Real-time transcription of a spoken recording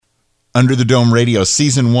Under the Dome Radio,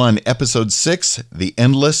 Season 1, Episode 6, The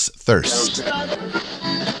Endless Thirst.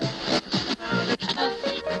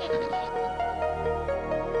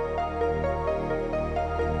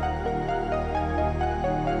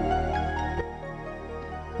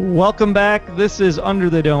 Welcome back. This is Under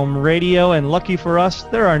the Dome Radio, and lucky for us,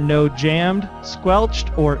 there are no jammed,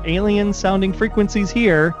 squelched, or alien-sounding frequencies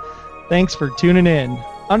here. Thanks for tuning in.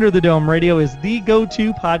 Under the Dome Radio is the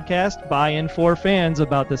go-to podcast by and for fans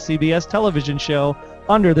about the CBS television show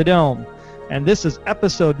Under the Dome. And this is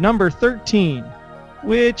episode number 13,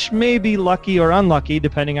 which may be lucky or unlucky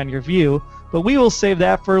depending on your view, but we will save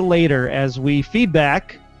that for later as we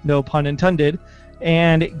feedback, no pun intended,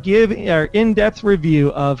 and give our in-depth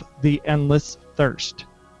review of The Endless Thirst.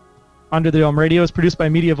 Under the Dome Radio is produced by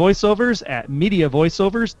Media Voiceovers at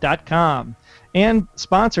MediaVoiceovers.com and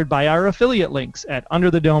sponsored by our affiliate links at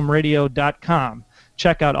UnderTheDomeRadio.com.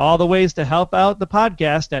 Check out all the ways to help out the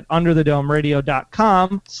podcast at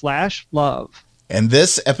UnderTheDomeRadio.com/love. And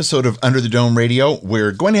this episode of Under the Dome Radio,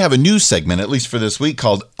 we're going to have a new segment, at least for this week,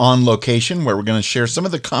 called On Location, where we're going to share some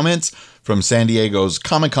of the comments from San Diego's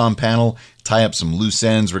Comic-Con panel, tie up some loose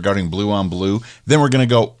ends regarding Blue on Blue. Then we're going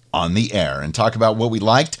to go on the air and talk about what we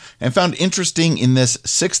liked and found interesting in this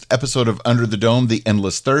 6th episode of Under the Dome, The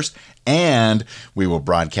Endless Thirst. And we will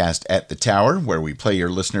broadcast at the Tower, where we play your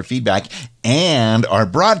listener feedback, and our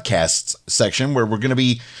broadcasts section, where we're going to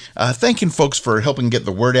be thanking folks for helping get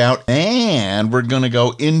the word out. And we're going to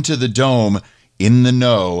go into the Dome in the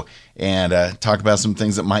know and talk about some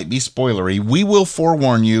things that might be spoilery. We will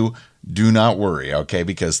forewarn you. Do not worry, okay?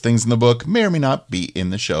 Because things in the book may or may not be in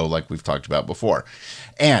the show, like we've talked about before.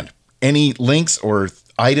 And any links or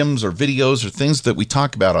items or videos or things that we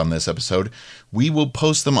talk about on this episode, we will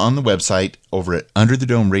post them on the website over at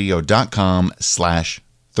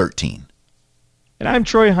underthedomeradio.com/13. And I'm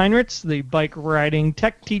Troy Heinrichs, the bike riding,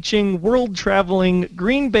 tech teaching, world traveling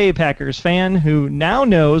Green Bay Packers fan who now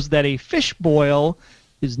knows that a fish boil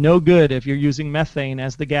is no good if you're using methane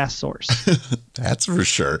as the gas source. That's for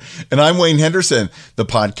sure. And I'm Wayne Henderson, the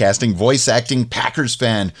podcasting, voice acting Packers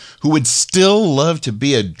fan who would still love to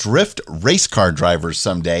be a drift race car driver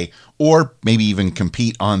someday, or maybe even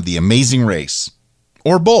compete on The Amazing Race,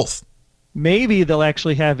 or both. Maybe they'll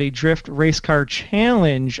actually have a drift race car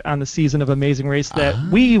challenge on the season of Amazing Race that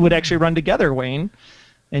we would actually run together, Wayne.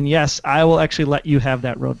 And yes, I will actually let you have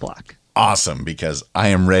that roadblock. Awesome, because I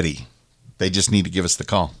am ready. They just need to give us the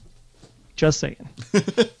call. Just saying.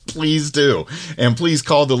 Please do. And please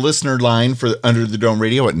call the listener line for Under the Dome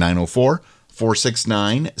Radio at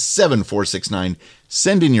 904-469-7469.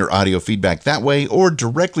 Send in your audio feedback that way or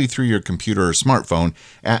directly through your computer or smartphone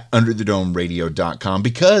at underthedomeradio.com,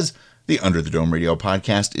 because the Under the Dome Radio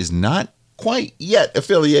podcast is not quite yet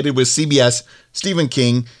affiliated with CBS, Stephen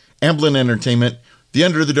King, Amblin Entertainment, the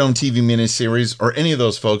Under the Dome TV miniseries, or any of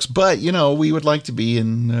those folks. But, you know, we would like to be,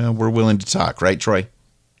 and we're willing to talk. Right, Troy?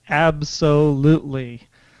 Absolutely.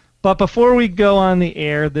 But before we go on the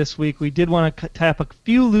air this week, we did want to tap a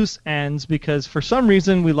few loose ends because for some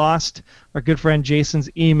reason we lost our good friend Jason's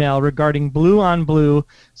email regarding Blue on Blue.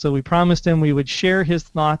 So we promised him we would share his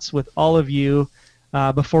thoughts with all of you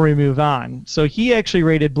before we move on. So he actually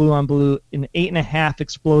rated Blue on Blue an 8.5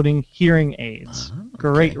 exploding hearing aids. Okay.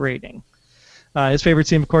 Great rating. His favorite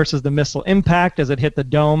scene, of course, is the missile impact as it hit the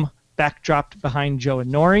dome, backdropped behind Joe and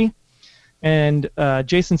Nori. And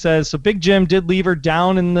Jason says, so Big Jim did leave her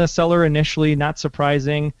down in the cellar initially, not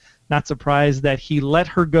surprising. Not surprised that he let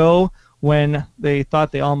her go when they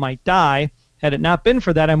thought they all might die. Had it not been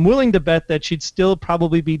for that, I'm willing to bet that she'd still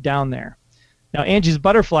probably be down there. Now, Angie's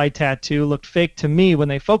butterfly tattoo looked fake to me when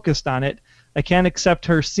they focused on it. I can't accept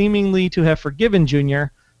her seemingly to have forgiven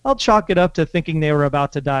Junior. I'll chalk it up to thinking they were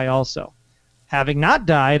about to die also. Having not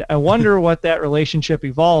died, I wonder what that relationship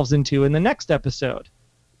evolves into in the next episode.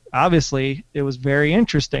 Obviously, it was very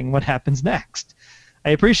interesting what happens next.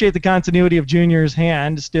 I appreciate the continuity of Junior's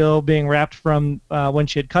hand still being wrapped from when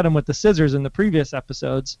she had cut him with the scissors in the previous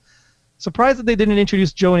episodes. Surprised that they didn't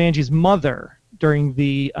introduce Joe and Angie's mother during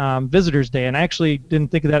the Visitor's Day, and I actually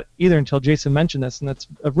didn't think of that either until Jason mentioned this, and that's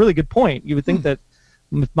a really good point. You would think that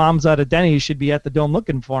if Mom's out of Denny's, she'd be at the Dome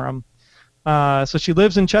looking for him. So she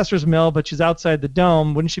lives in Chester's Mill, but she's outside the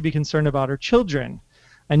Dome. Wouldn't she be concerned about her children?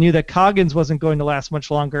 I knew that Coggins wasn't going to last much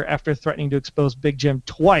longer after threatening to expose Big Jim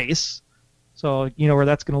twice. So you know where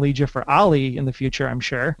that's going to lead you for Ollie in the future, I'm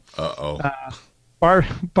sure.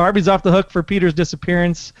 Barbie's off the hook for Peter's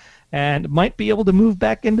disappearance and might be able to move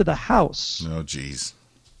back into the house. Oh, geez.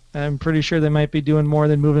 I'm pretty sure they might be doing more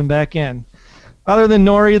than moving back in. Other than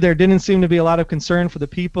Nori, there didn't seem to be a lot of concern for the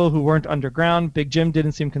people who weren't underground. Big Jim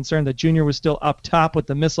didn't seem concerned that Junior was still up top with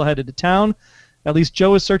the missile headed to town. At least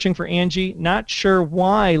Joe is searching for Angie. Not sure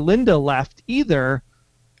why Linda left either.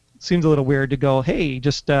 Seems a little weird to go, hey,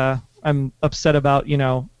 just I'm upset about,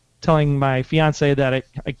 telling my fiance that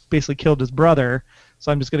I basically killed his brother,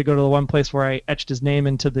 so I'm just going to go to the one place where I etched his name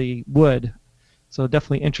into the wood. So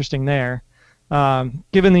definitely interesting there.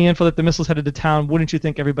 Given the info that the missile's headed to town, wouldn't you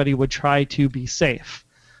think everybody would try to be safe?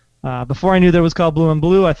 Before I knew that it was called Blue and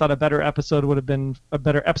Blue, I thought a better episode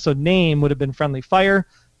name would have been Friendly Fire,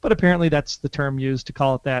 but apparently that's the term used to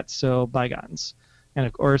call it that, so bygones. And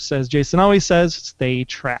of course, as Jason always says, stay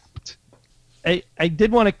trapped. I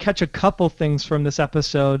did want to catch a couple things from this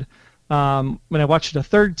episode when I watched it a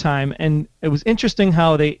third time, and it was interesting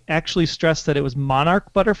how they actually stressed that it was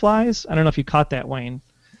monarch butterflies. I don't know if you caught that, Wayne.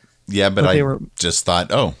 Yeah, but just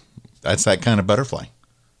thought, oh, that's that kind of butterfly.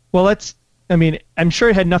 Well, I'm sure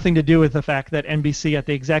it had nothing to do with the fact that NBC at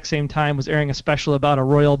the exact same time was airing a special about a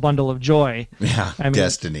royal bundle of joy. Yeah,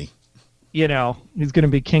 destiny. He's going to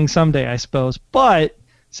be king someday, I suppose. But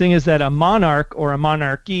seeing as that a monarch or a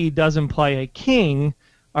monarchy does imply a king,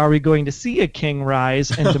 are we going to see a king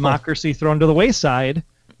rise and democracy thrown to the wayside,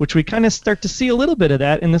 which we kind of start to see a little bit of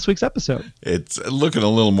that in this week's episode? It's looking a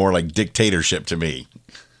little more like dictatorship to me.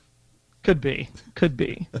 Could be.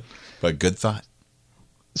 But good thought.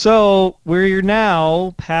 So we're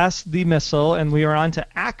now past the missile, and we are on to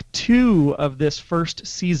Act 2 of this first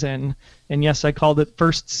season. And yes, I called it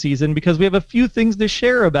first season because we have a few things to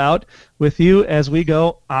share about with you as we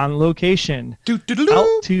go on location. Out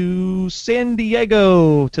to San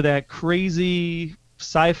Diego, to that crazy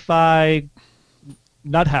sci-fi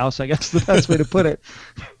nut house, I guess is the best way to put it.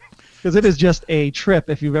 Because it is just a trip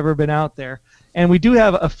if you've ever been out there. And we do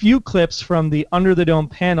have a few clips from the Under the Dome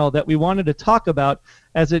panel that we wanted to talk about,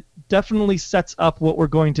 as it definitely sets up what we're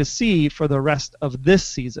going to see for the rest of this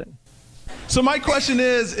season. So my question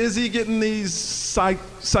is he getting these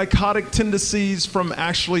psychotic tendencies from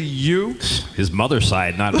actually you? His mother's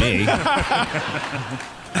side, not me.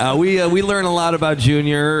 We learn a lot about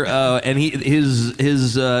Junior, and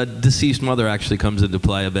his deceased mother actually comes into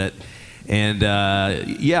play a bit. And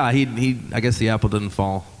he I guess the apple didn't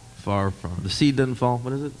fall far from the seed didn't fall.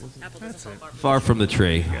 What is it? Apple doesn't fall far from the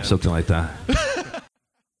tree, something like that.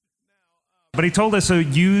 But he told us to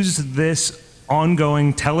use this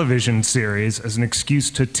ongoing television series as an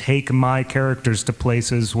excuse to take my characters to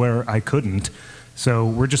places where I couldn't. So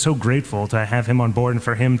we're just so grateful to have him on board and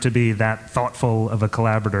for him to be that thoughtful of a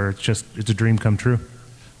collaborator. It's a dream come true.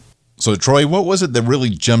 So, Troy, what was it that really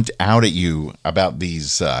jumped out at you about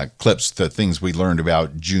these clips, the things we learned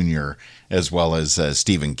about Junior, as well as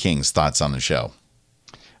Stephen King's thoughts on the show?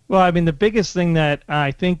 Well, the biggest thing that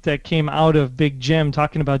I think that came out of Big Jim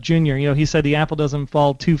talking about Junior, he said the apple doesn't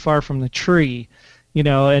fall too far from the tree,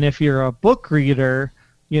 and if you're a book reader,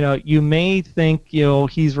 you may think,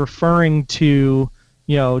 he's referring to,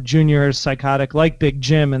 Junior as psychotic like Big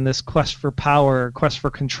Jim in this quest for power, quest for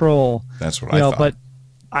control. That's what I thought. But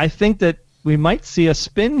I think that we might see a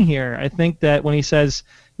spin here. I think that when he says,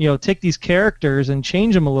 take these characters and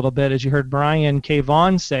change them a little bit, as you heard Brian K.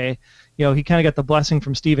 Vaughan say, he kind of got the blessing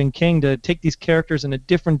from Stephen King to take these characters in a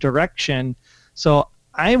different direction. So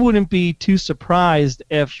I wouldn't be too surprised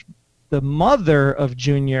if the mother of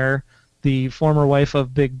Junior, the former wife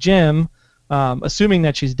of Big Jim, assuming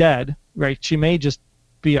that she's dead, right? She may just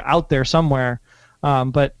be out there somewhere,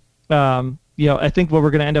 but I think what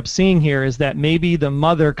we're going to end up seeing here is that maybe the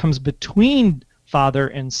mother comes between father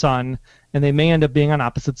and son, and they may end up being on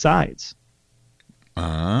opposite sides.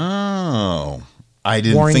 Oh, I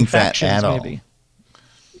didn't think that at all. Maybe.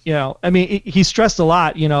 He stressed a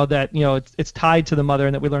lot, that, it's tied to the mother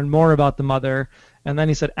and that we learn more about the mother. And then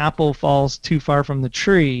he said apple falls too far from the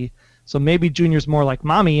tree. So maybe Junior's more like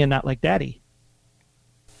mommy and not like daddy.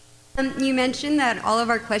 You mentioned that all of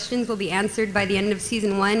our questions will be answered by the end of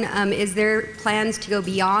season 1. Is there plans to go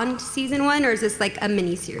beyond season 1, or is this like a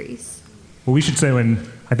mini-series? Well, we should say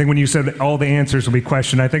when you said all the answers will be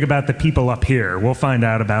questioned, I think about the people up here. We'll find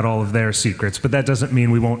out about all of their secrets, but that doesn't mean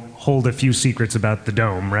we won't hold a few secrets about the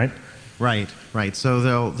dome, right? Right.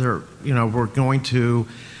 So we're going to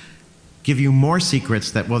give you more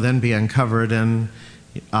secrets that will then be uncovered, and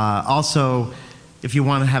also, if you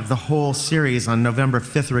want to have the whole series, on November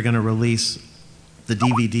 5th, we're going to release the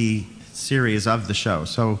DVD series of the show.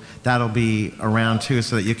 So that'll be around too,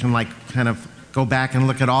 so that you can kind of go back and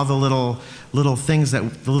look at all the little things, the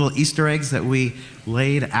little Easter eggs that we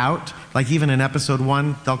laid out. Like even in episode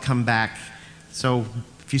 1, they'll come back. So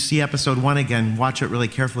if you see episode 1 again, watch it really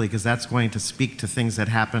carefully, because that's going to speak to things that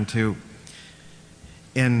happen to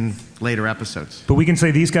in later episodes. But we can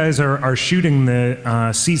say these guys are shooting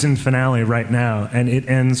the season finale right now, and it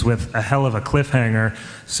ends with a hell of a cliffhanger.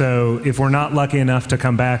 So if we're not lucky enough to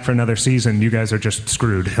come back for another season, you guys are just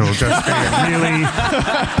screwed. It'll just be a really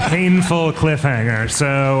painful cliffhanger.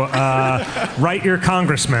 So write your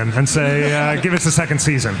congressman and say, give us a second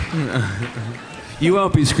season. You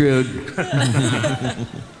won't be screwed. You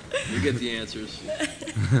get the answers.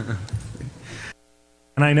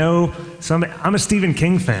 And I know I'm a Stephen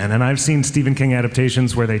King fan, and I've seen Stephen King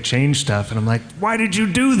adaptations where they change stuff, and I'm like, why did you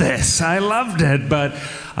do this? I loved it. But,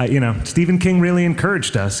 Stephen King really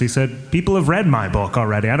encouraged us. He said, people have read my book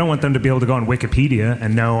already. I don't want them to be able to go on Wikipedia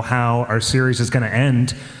and know how our series is going to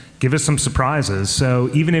end. Give us some surprises. So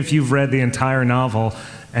even if you've read the entire novel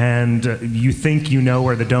and you think you know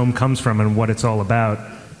where the dome comes from and what it's all about,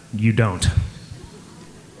 you don't.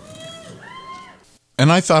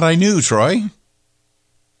 And I thought I knew, Troy.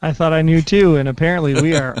 I thought I knew too, and apparently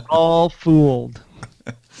we are all fooled.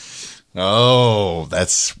 Oh,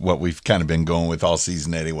 that's what we've kind of been going with all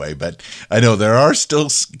season anyway. But I know there are still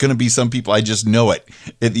going to be some people, I just know it,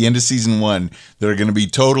 at the end of season 1, that are going to be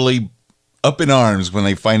totally up in arms when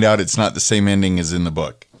they find out it's not the same ending as in the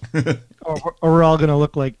book. Or we're all going to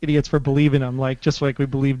look like idiots for believing them, just like we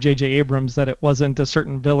believe J.J. Abrams that it wasn't a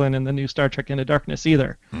certain villain in the new Star Trek Into Darkness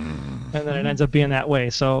either. And then it ends up being that way.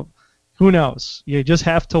 So who knows? You just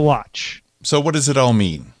have to watch. So what does it all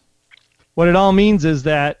mean? What it all means is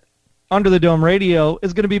that Under the Dome Radio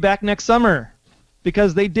is going to be back next summer,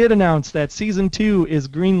 because they did announce that season 2 is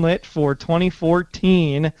greenlit for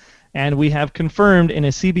 2014, and we have confirmed in a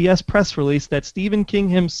CBS press release that Stephen King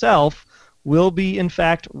himself will be, in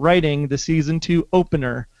fact, writing the season 2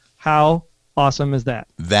 opener. How awesome is that?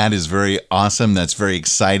 That is very awesome. That's very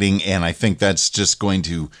exciting, and I think that's just going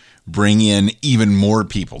to bring in even more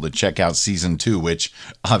people to check out season 2, which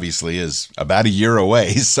obviously is about a year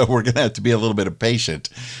away. So we're going to have to be a little bit patient,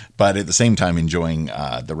 but at the same time enjoying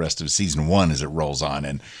the rest of season 1 as it rolls on.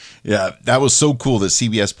 And yeah, that was so cool that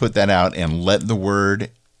CBS put that out and let the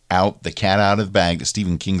word out, the cat out of the bag, that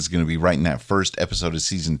Stephen King's going to be writing that first episode of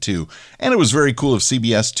season 2. And it was very cool of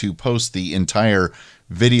CBS to post the entire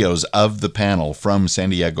videos of the panel from San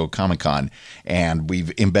Diego Comic-Con, and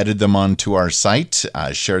we've embedded them onto our site,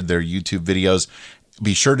 shared their YouTube videos.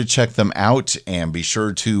 Be sure to check them out, and be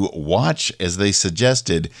sure to watch, as they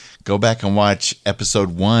suggested, go back and watch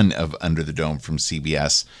episode 1 of Under the Dome from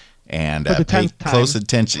CBS, and pay close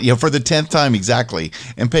attention. For the 10th time, exactly,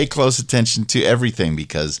 and pay close attention to everything,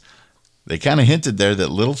 because they kind of hinted there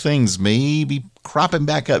that little things may be cropping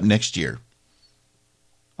back up next year.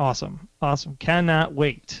 Awesome. Cannot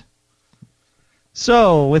wait.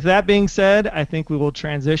 So, with that being said, I think we will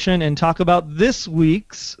transition and talk about this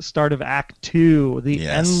week's start of Act 2, The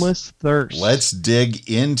Endless Thirst. Let's dig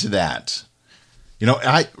into that.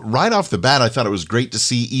 Right off the bat, I thought it was great to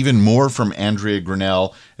see even more from Andrea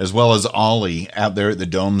Grinnell, as well as Ollie out there at the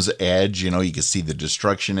dome's edge. You could see the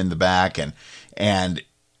destruction in the back, and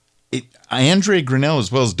Andrea Grinnell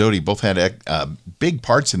as well as Dodie both had big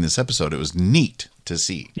parts in this episode. It was neat to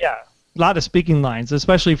see. Yeah, a lot of speaking lines,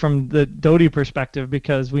 especially from the Dodie perspective,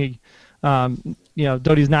 because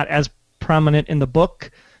Dodie's not as prominent in the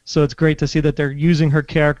book, so it's great to see that they're using her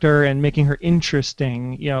character and making her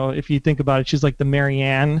interesting. If you think about it, she's like the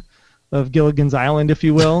Marianne of Gilligan's Island, if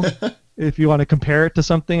you will. If you want to compare it to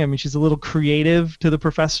something, I mean, she's a little creative to the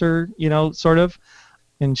professor, sort of,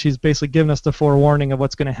 and she's basically giving us the forewarning of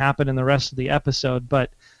what's going to happen in the rest of the episode.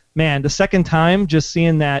 But man, the second time, just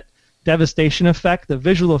seeing that devastation effect, the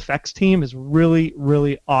visual effects team is really,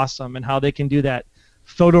 really awesome, and how they can do that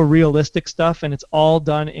photorealistic stuff, and it's all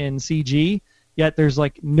done in CG, yet there's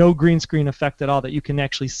like no green screen effect at all that you can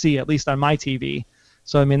actually see, at least on my TV.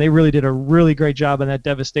 So I mean, they really did a really great job on that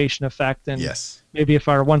devastation effect, and maybe if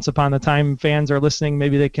our Once Upon a Time fans are listening,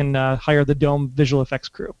 maybe they can hire the Dome visual effects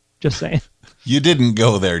crew. Just saying. You didn't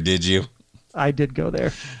go there, did you? I did go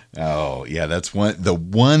there. Oh yeah, that's the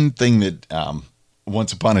one thing that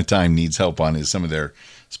Once Upon a Time needs help on, is some of their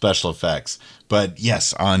special effects. But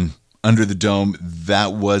yes, on Under the Dome,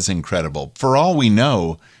 that was incredible. For all we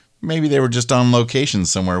know, maybe they were just on location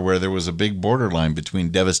somewhere where there was a big borderline between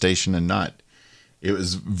devastation and not. It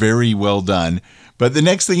was very well done. But the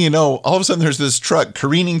next thing you know, all of a sudden there's this truck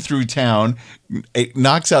careening through town. It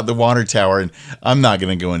knocks out the water tower. And I'm not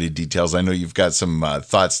going to go into details. I know you've got some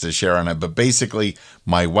thoughts to share on it. But basically,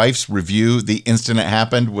 my wife's review, the instant it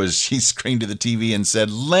happened, was she screamed to the TV and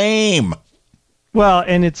said, "Lame." Well,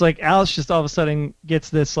 and it's like Alice just all of a sudden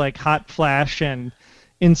gets this like hot flash and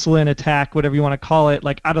insulin attack, whatever you want to call it,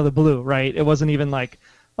 like out of the blue, right? It wasn't even like,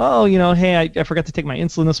 oh, hey, I forgot to take my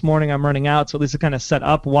insulin this morning. I'm running out. So at least it kind of set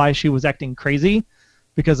up why she was acting crazy.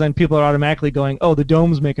 because then people are automatically going, oh, the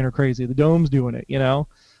dome's making her crazy. The dome's doing it, you know.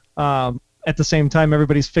 At the same time,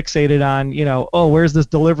 everybody's fixated on, you know, oh, where's this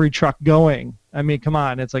delivery truck going? I mean, come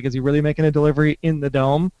on. It's like, is he really making a delivery in the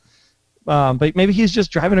dome? But maybe he's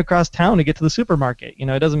just driving across town to get to the supermarket. You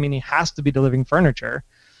know, it doesn't mean he has to be delivering furniture.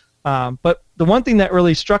 But the one thing that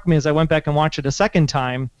really struck me as I went back and watched it a second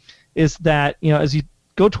time is that, you know, as you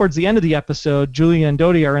go towards the end of the episode, Julia and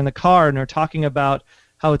Dodi are in the car and are talking about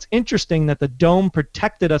how it's interesting that the dome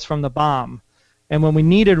protected us from the bomb. And when we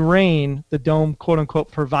needed rain, the dome, quote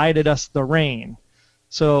unquote, provided us the rain.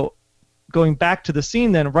 So going back to the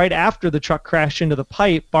scene then, right after the truck crashed into the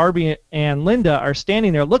pipe, Barbie and Linda are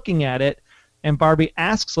standing there looking at it. And Barbie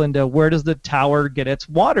asks Linda, where does the tower get its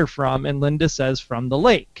water from? And Linda says, from the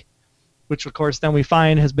lake, which of course then we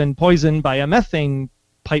find has been poisoned by a methane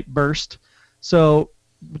pipe burst. So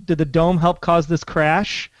did the dome help cause this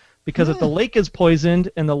crash? Because if the lake is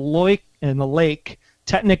poisoned and the lake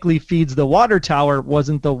technically feeds the water tower,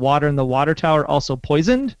 wasn't the water in the water tower also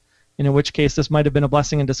poisoned? And in which case this might have been a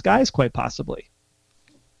blessing in disguise, quite possibly.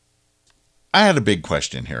 I had a big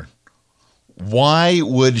question here. Why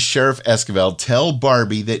would Sheriff Esquivel tell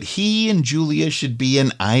Barbie that he and Julia should be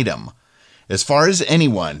an item? As far as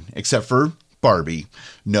anyone, except for Barbie,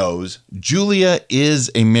 knows, Julia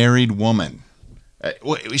is a married woman.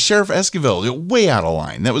 Sheriff Esquivel, way out of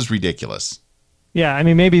line. That was ridiculous. Yeah, I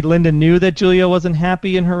mean, maybe Linda knew that Julia wasn't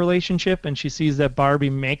happy in her relationship, and she sees that Barbie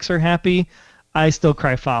makes her happy. I still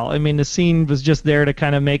cry foul. I mean, the scene was just there to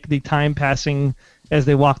kind of make the time passing as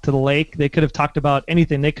they walk to the lake. They could have talked about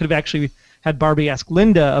anything. They could have actually had Barbie ask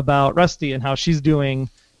Linda about Rusty and how she's doing,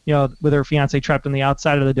 you know, with her fiance trapped on the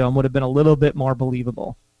outside of the dome. Would have been a little bit more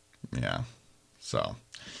believable. Yeah. So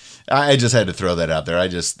I just had to throw that out there.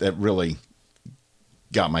 That really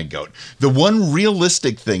got my goat. The one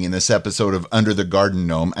realistic thing in this episode of Under the Garden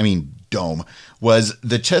Dome was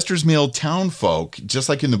the Chester's Mill town folk, just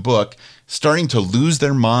like in the book, starting to lose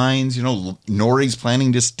their minds. You know, Nori's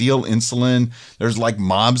planning to steal insulin. There's like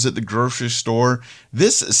mobs at the grocery store.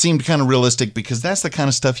 This seemed kind of realistic because that's the kind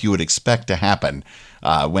of stuff you would expect to happen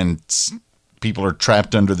when people are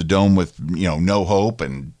trapped under the dome with, you know, no hope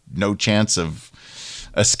and no chance of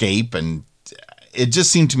escape. And it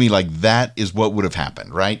just seemed to me like that is what would have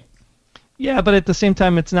happened, right? Yeah, but at the same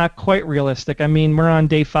time, it's not quite realistic. I mean, we're on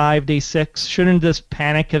day 5, day 6. Shouldn't this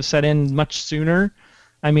panic have set in much sooner?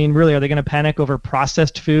 I mean, really, are they going to panic over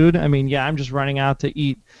processed food? I mean, yeah, I'm just running out to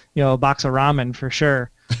eat, you know, a box of ramen for sure.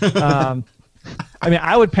 I mean,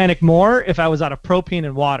 I would panic more if I was out of propane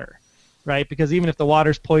and water, right? Because even if the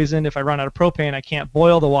water's poisoned, if I run out of propane, I can't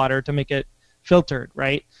boil the water to make it filtered,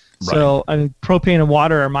 right? So, I mean, propane and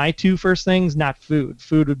water are my 2 first things, not food.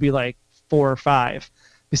 Food would be like 4 or 5.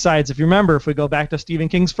 Besides, if you remember, if we go back to Stephen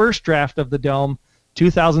King's first draft of the dome,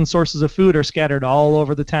 2,000 sources of food are scattered all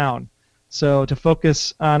over the town. So to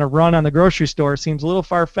focus on a run on the grocery store seems a little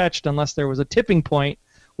far-fetched unless there was a tipping point,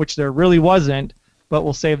 which there really wasn't, but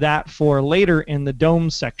we'll save that for later in the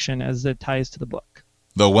dome section as it ties to the book.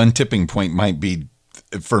 The one tipping point might be,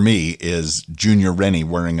 for me, is Junior Rennie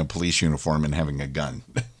wearing a police uniform and having a gun.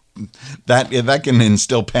 That can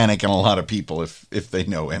instill panic in a lot of people if they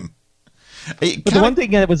know him. But the one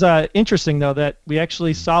thing that was interesting, though, that we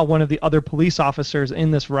actually saw one of the other police officers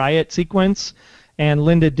in this riot sequence, and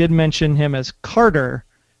Linda did mention him as Carter,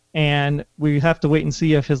 and we have to wait and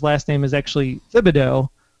see if his last name is actually Thibodeau,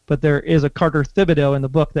 but there is a Carter Thibodeau in the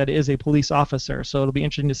book that is a police officer, so it'll be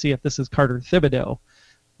interesting to see if this is Carter Thibodeau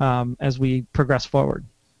as we progress forward.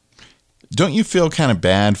 Don't you feel kind of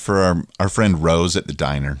bad for our friend Rose at the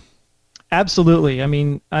diner? Absolutely. I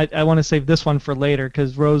mean, I want to save this one for later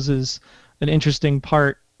because Rose is an interesting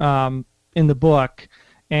part in the book.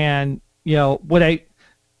 And, you know,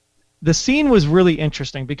 the scene was really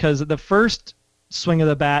interesting because the first swing of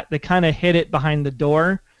the bat, they kind of hit it behind the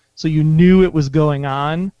door. So you knew it was going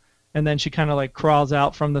on. And then she kind of like crawls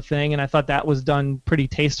out from the thing. And I thought that was done pretty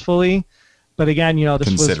tastefully. But again, you know, this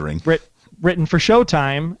was written for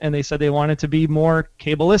Showtime. And they said they wanted to be more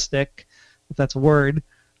cabalistic, if that's a word.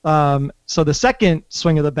 So the second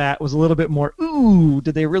swing of the bat was a little bit more, ooh,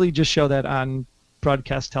 did they really just show that on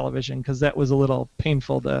broadcast television? Because that was a little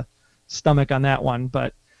painful to stomach on that one.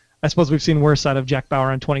 But I suppose we've seen worse out of Jack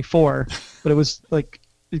Bauer on 24. But it was like,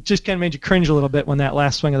 it just kind of made you cringe a little bit when that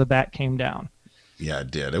last swing of the bat came down. Yeah,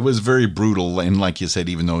 it did. It was very brutal. And like you said,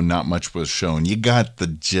 even though not much was shown, you got the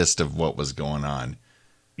gist of what was going on.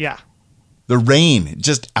 Yeah. The rain,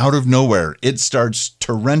 just out of nowhere, it starts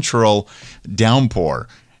torrential downpour.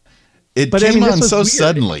 It came on so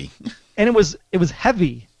suddenly, and it was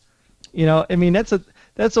heavy. You know, I mean, that's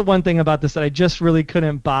a one thing about this that I just really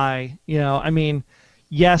couldn't buy. You know, I mean,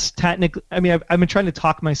 yes, technically, I mean, I've been trying to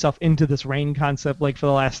talk myself into this rain concept like for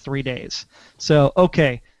the last 3 days. So,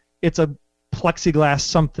 okay, it's a plexiglass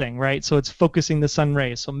something, right? So it's focusing the sun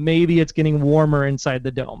rays. So maybe it's getting warmer inside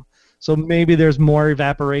the dome. So maybe there's more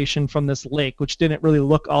evaporation from this lake, which didn't really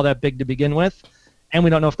look all that big to begin with. And we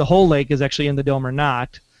don't know if the whole lake is actually in the dome or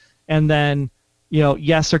not. And then,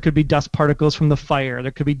 yes, there could be dust particles from the fire.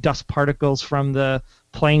 There could be dust particles from the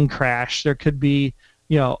plane crash. There could be,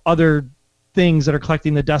 other things that are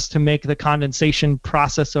collecting the dust to make the condensation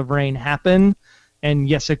process of rain happen. And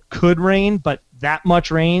yes, it could rain, but that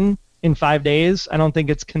much rain in 5 days, I don't think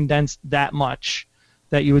it's condensed that much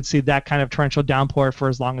that you would see that kind of torrential downpour for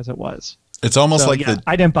as long as it was. It's almost I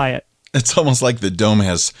didn't buy it. It's almost like the dome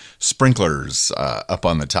has sprinklers up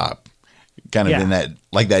on the top, kind of in that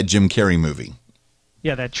Jim Carrey movie.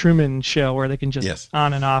 Yeah, that Truman Show where they can just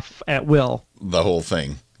on and off at will. The whole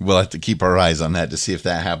thing. We'll have to keep our eyes on that to see if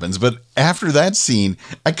that happens. But after that scene,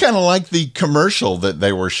 I kind of like the commercial that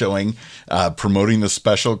they were showing, promoting the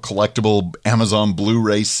special collectible Amazon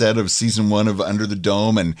Blu-ray set of season 1 of Under the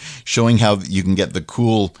Dome and showing how you can get the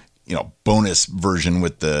cool, bonus version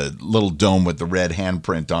with the little dome with the red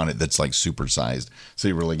handprint on it that's like supersized. So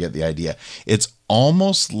you really get the idea. It's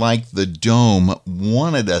almost like the dome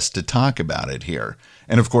wanted us to talk about it here.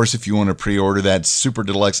 And of course, if you want to pre-order that super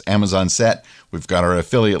deluxe Amazon set, we've got our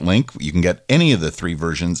affiliate link. You can get any of the 3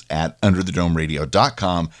 versions at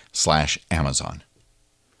underthedomeradio.com/Amazon.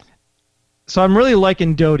 So I'm really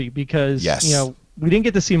liking Dodie because, yes. We didn't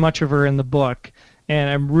get to see much of her in the book. And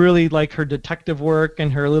I really like her detective work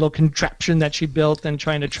and her little contraption that she built and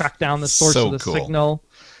trying to track down the source of the signal.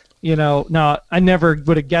 Now I never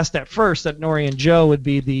would have guessed at first that Nori and Joe would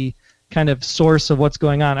be the kind of source of what's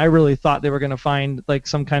going on. I really thought they were going to find like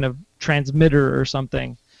some kind of transmitter or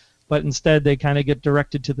something, but instead they kind of get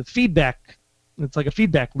directed to the feedback. It's like a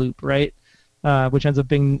feedback loop, right? Which ends up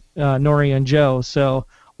being Nori and Joe. So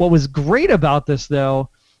what was great about this though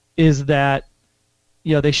is that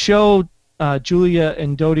they showed Julia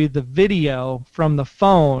and Dodie the video from the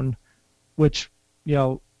phone, which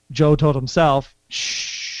Joe told himself,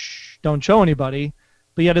 shh, don't show anybody.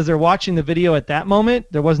 But yet, as they're watching the video at that moment,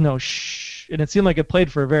 there was no shh, and it seemed like it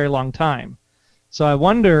played for a very long time. So I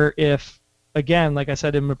wonder if, again, like I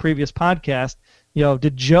said in my previous podcast,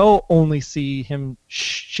 did Joe only see him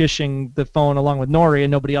shishing the phone along with Nori,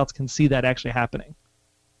 and nobody else can see that actually happening?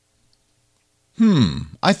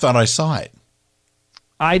 I thought I saw it.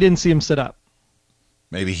 I didn't see him sit up.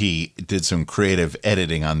 Maybe he did some creative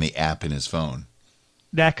editing on the app in his phone.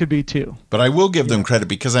 That could be too. But I will give them credit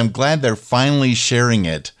because I'm glad they're finally sharing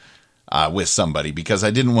it with somebody, because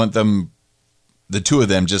I didn't want them, the two of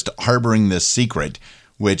them, just harboring this secret,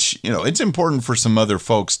 which, it's important for some other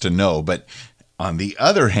folks to know. But on the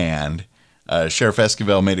other hand, Sheriff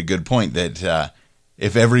Esquivel made a good point that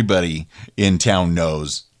if everybody in town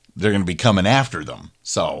knows, they're going to be coming after them.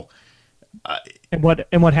 So... And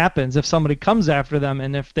what happens if somebody comes after them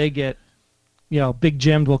and if they get, big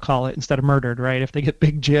jimmed, we'll call it, instead of murdered, right? If they get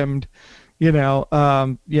big jimmed,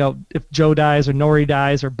 if Joe dies or Nori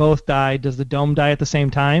dies or both die, does the dome die at the same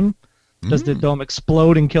time? Does the dome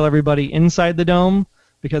explode and kill everybody inside the dome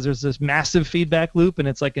because there's this massive feedback loop and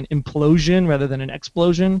it's like an implosion rather than an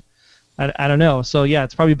explosion? I don't know. So yeah,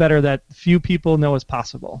 it's probably better that few people know as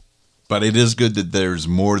possible. But it is good that there's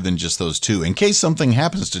more than just those two. In case something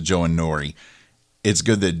happens to Joe and Nori, it's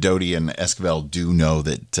good that Dodie and Esquivel do know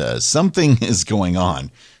that something is going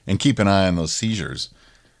on and keep an eye on those seizures.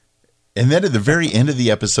 And then at the very end of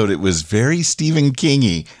the episode, it was very Stephen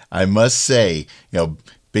King-y, I must say.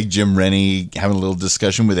 Big Jim Rennie having a little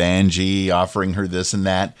discussion with Angie, offering her this and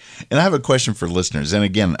that. And I have a question for listeners. And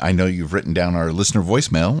again, I know you've written down our listener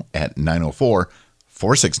voicemail at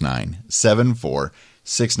 904-469-7469.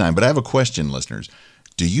 But I have a question, listeners.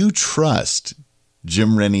 Do you trust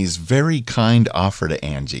Jim Rennie's very kind offer to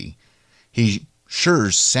Angie? He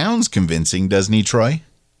sure sounds convincing, doesn't he, Troy?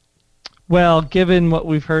 Well, given what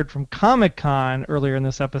we've heard from Comic-Con earlier in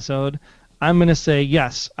this episode, I'm going to say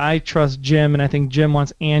yes, I trust Jim, and I think Jim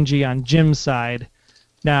wants Angie on Jim's side.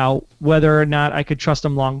 Now, whether or not I could trust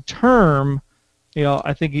him long term,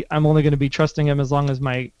 I think I'm only going to be trusting him as long as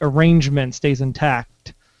my arrangement stays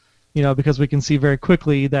intact. Because we can see very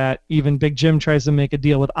quickly that even Big Jim tries to make a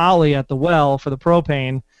deal with Ollie at the well for the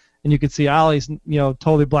propane, and you can see Ollie's,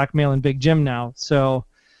 totally blackmailing Big Jim now. So,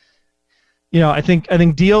 I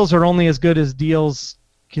think deals are only as good as deals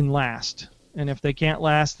can last. And if they can't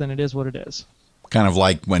last, then it is what it is. Kind of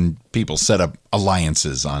like when people set up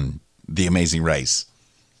alliances on The Amazing Race.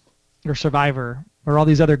 Or Survivor, or all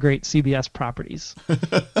these other great CBS properties.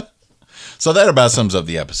 So that about sums up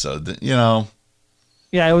the episode.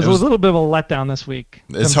 Yeah, it was a little bit of a letdown this week.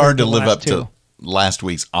 It's hard to live up two. to last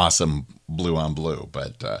week's awesome Blue on Blue,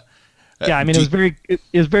 but yeah, I mean, it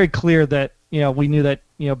was very clear that we knew that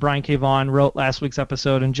Brian K. Vaughan wrote last week's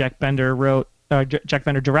episode and Jack Bender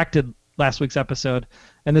directed last week's episode,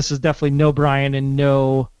 and this is definitely no Brian and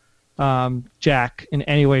no Jack in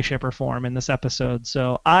any way, shape, or form in this episode.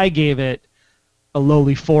 So I gave it a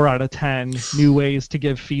lowly 4 out of 10 new ways to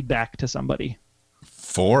give feedback to somebody.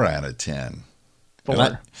 4 out of 10.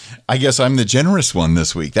 4. I guess I'm the generous one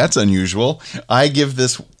this week. That's unusual. I give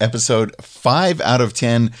this episode 5 out of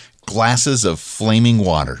 10 glasses of flaming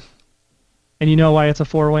water. And you know why it's a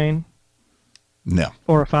 4, Wayne? No.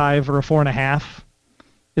 Or a 5 or a 4.5?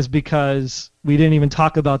 Is because we didn't even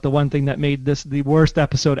talk about the one thing that made this the worst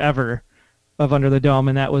episode ever of Under the Dome,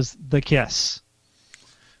 and that was the kiss.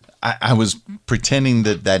 I was pretending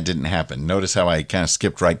that didn't happen. Notice how I kind of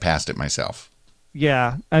skipped right past it myself.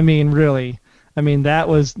 Yeah, I mean, really. I mean, that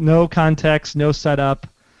was no context, no setup,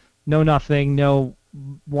 no nothing, no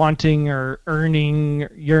wanting or earning,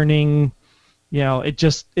 yearning. It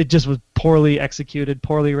just was poorly executed,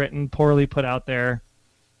 poorly written, poorly put out there.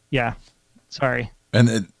 Yeah, sorry.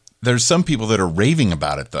 And there's some people that are raving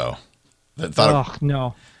about it, though. That thought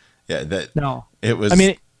no. Yeah, no. It was. I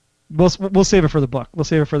mean, we'll save it for the book. We'll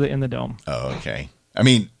save it for the In the Dome. Oh, okay. I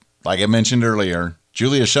mean, like I mentioned earlier,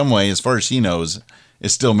 Julia Shumway, as far as she knows,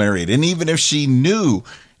 is still married. And even if she knew,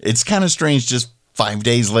 it's kind of strange just 5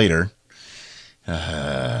 days later.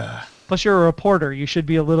 Plus, you're a reporter. You should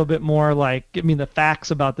be a little bit more like, give me the facts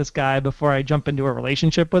about this guy before I jump into a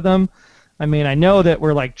relationship with him. I mean, I know that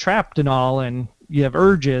we're like trapped and all, and you have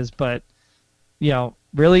urges, but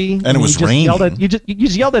really. And it was raining. You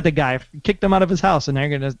just yelled at the guy, kicked him out of his house, and now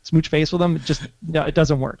you're gonna smooch face with him. It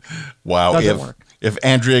doesn't work. Wow. If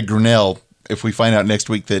Andrea Grinnell, if we find out next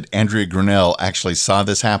week that Andrea Grinnell actually saw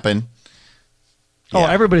this happen. Oh,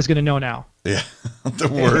 everybody's gonna know now. Yeah, the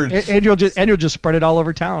word. Andrew just spread it all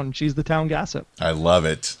over town. She's the town gossip. I love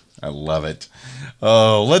it.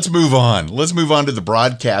 Oh, let's move on. Let's move on to the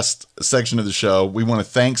broadcast section of the show. We want to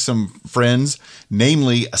thank some friends,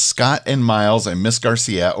 namely Scott and Miles and Miss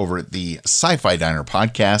Garcia over at the Sci-Fi Diner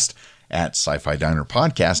podcast at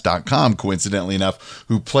sci-fi-dinerpodcast.com, coincidentally enough,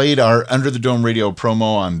 who played our Under the Dome radio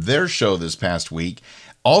promo on their show this past week.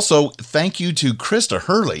 Also, thank you to Krista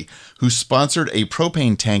Hurley, who sponsored a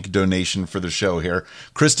propane tank donation for the show here.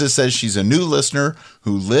 Krista says she's a new listener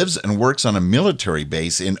who lives and works on a military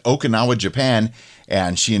base in Okinawa, Japan,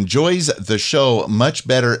 and she enjoys the show much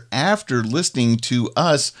better after listening to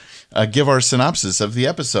us give our synopsis of the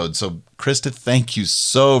episode. So, Krista, thank you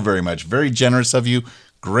so very much. Very generous of you.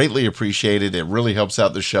 Greatly appreciated. It really helps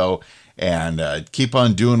out the show. And keep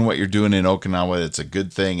on doing what you're doing in Okinawa. It's a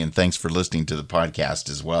good thing. And thanks for listening to the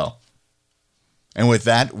podcast as well. And with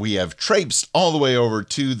that, we have traipsed all the way over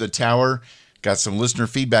to the tower. Got some listener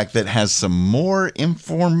feedback that has some more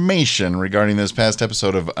information regarding this past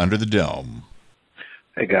episode of Under the Dome.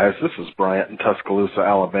 Hey guys, this is Bryant in Tuscaloosa,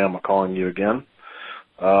 Alabama, calling you again.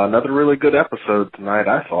 Another really good episode tonight,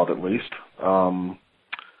 I thought at least.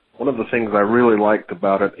 One of the things I really liked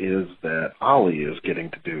about it is that Ollie is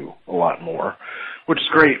getting to do a lot more, which is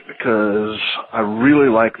great because I really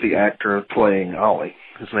like the actor playing Ollie.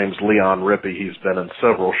 His name's Leon Rippey. He's been in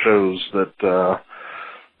several shows that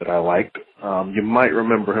I liked. You might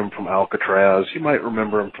remember him from Alcatraz. You might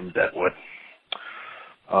remember him from Deadwood.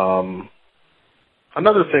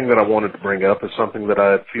 Another thing that I wanted to bring up is something that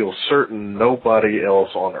I feel certain nobody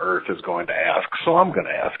else on Earth is going to ask, so I'm going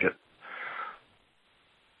to ask it.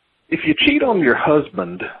 If you cheat on your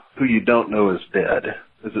husband who you don't know is dead,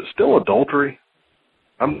 is it still adultery?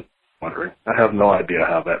 I'm wondering. I have no idea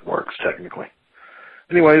how that works technically.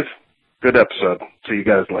 Anyways, good episode. See you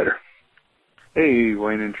guys later. Hey,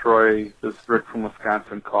 Wayne and Troy. This is Rick from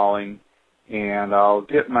Wisconsin calling, and I'll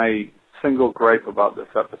get my single gripe about this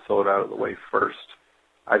episode out of the way first.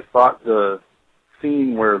 I thought the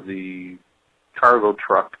scene where the cargo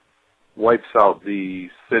truck wipes out the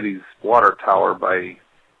city's water tower by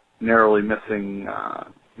narrowly missing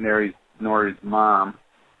Nori's mom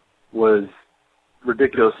was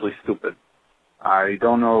ridiculously stupid. I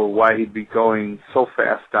don't know why he'd be going so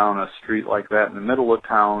fast down a street like that in the middle of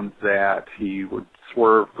town that he would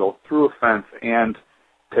swerve, go through a fence, and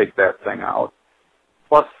take that thing out.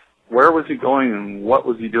 Plus, where was he going and what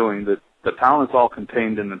was he doing? The town is all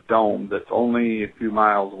contained in a dome that's only a few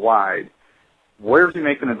miles wide. Where's he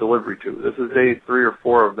making a delivery to? This is day 3 or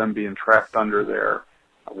 4 of them being trapped under there.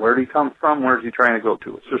 Where did he come from? Where's he trying to go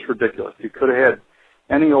to? It's just ridiculous. He could have had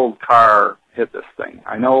any old car hit this thing.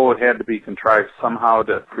 I know it had to be contrived somehow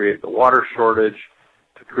to create the water shortage,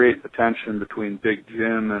 to create the tension between Big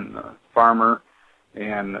Jim and the farmer,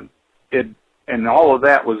 and all of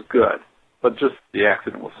that was good, but just the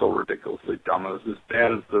accident was so ridiculously dumb. It was as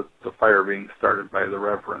bad as the fire being started by the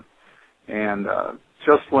Reverend. And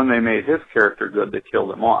just when they made his character good, they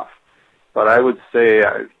killed him off. But I would say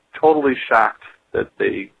I'm totally shocked that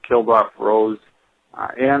they killed off Rose,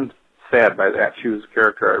 and sad by that. She was a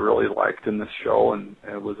character I really liked in this show, and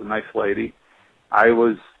it was a nice lady. I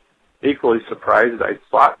was equally surprised. I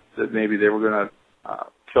thought that maybe they were going to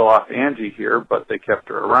kill off Angie here, but they kept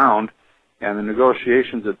her around. And the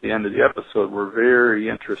negotiations at the end of the episode were very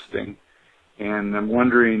interesting. And I'm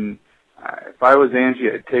wondering, if I was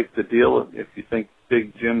Angie, I'd take the deal if you think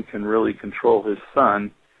Big Jim can really control his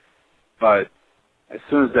son. But as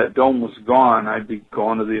soon as that dome was gone, I'd be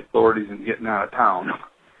going to the authorities and getting out of town.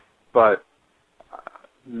 But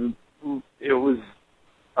it was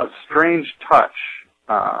a strange touch,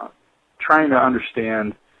 trying to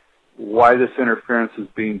understand why this interference is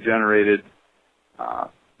being generated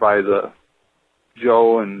by the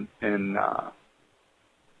Joe and the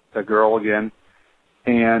girl again,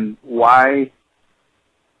 and why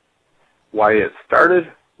it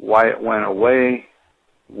started, why it went away,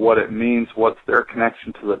 what it means, what's their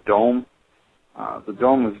connection to the dome. The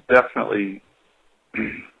dome is definitely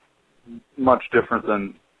much different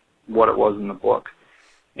than what it was in the book.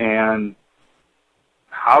 And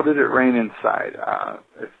how did it rain inside?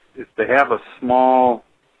 If they have a small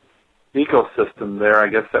ecosystem there, I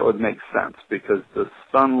guess that would make sense, because the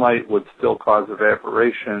sunlight would still cause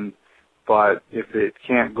evaporation, but if it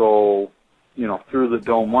can't go, through the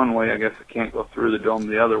dome one way, I guess it can't go through the dome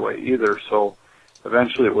the other way either. So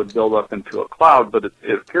eventually it would build up into a cloud, but it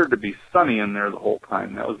appeared to be sunny in there the whole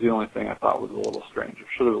time. That was the only thing I thought was a little strange. It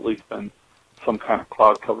should have at least been some kind of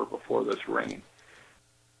cloud cover before this rain.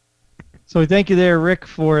 So thank you there, Rick,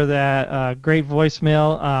 for that great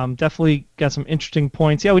voicemail. Definitely got some interesting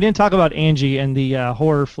points. Yeah, we didn't talk about Angie and the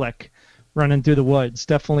horror flick running through the woods.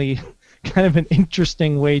 Definitely kind of an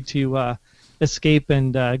interesting way to escape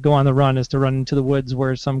and go on the run, is to run into the woods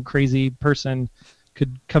where some crazy person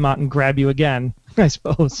could come out and grab you again, I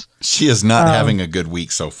suppose. She is not having a good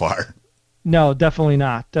week so far. No, definitely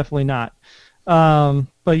not. Definitely not.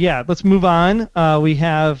 But yeah, let's move on. We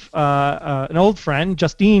have an old friend,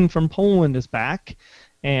 Justine from Poland, is back.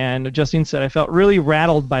 And Justine said, I felt really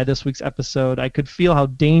rattled by this week's episode. I could feel how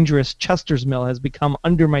dangerous Chester's Mill has become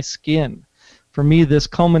under my skin. For me, this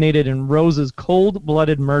culminated in Rose's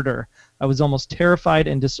cold-blooded murder. I was almost terrified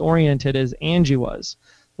and disoriented as Angie was.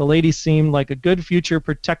 The lady seemed like a good future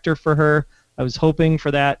protector for her. I was hoping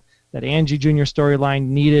for that Angie Jr. storyline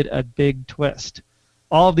needed a big twist.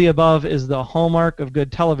 All of the above is the hallmark of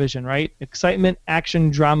good television, right? Excitement,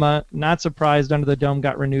 action, drama. Not surprised Under the Dome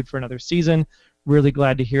got renewed for another season. Really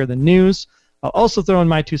glad to hear the news. I'll also throw in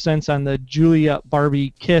my 2 cents on the Julia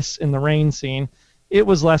Barbie kiss in the rain scene. It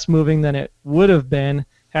was less moving than it would have been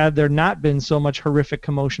had there not been so much horrific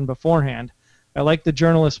commotion beforehand. I like the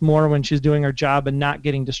journalist more when she's doing her job and not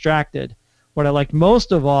getting distracted. What I liked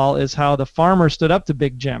most of all is how the farmer stood up to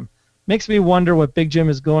Big Jim. Makes me wonder what Big Jim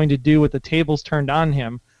is going to do with the tables turned on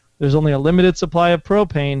him. There's only a limited supply of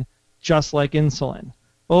propane, just like insulin.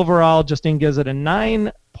 Overall, Justine gives it a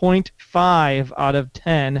 9.5 out of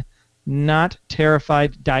 10. Not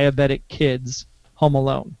terrified diabetic kids. Home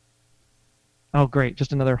Alone. Oh, great.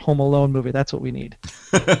 Just another Home Alone movie. That's what we need.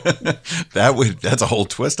 That's a whole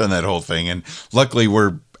twist on that whole thing. And luckily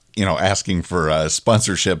we're, asking for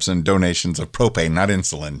sponsorships and donations of propane, not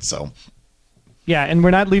insulin. So yeah, and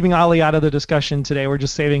we're not leaving Ali out of the discussion today. We're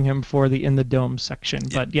just saving him for the In the Dome section.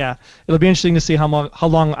 Yeah. But yeah, it'll be interesting to see how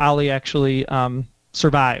long Ali actually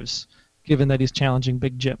survives, given that he's challenging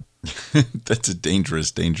Big Jim. That's a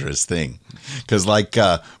dangerous, dangerous thing. Because like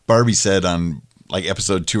Barbie said on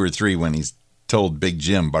episode 2 or 3, when he's told Big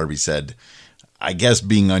Jim, Barbie said, I guess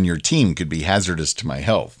being on your team could be hazardous to my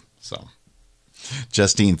health. So,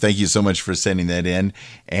 Justine, thank you so much for sending that in.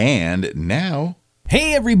 And now...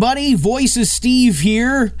 Hey everybody, Voices Steve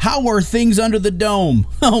here. How are things under the dome?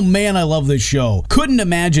 Oh man, I love this show. Couldn't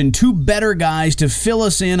imagine 2 better guys to fill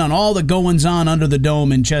us in on all the goings-on under the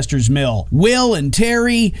dome in Chester's Mill. Will and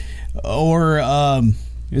Terry, or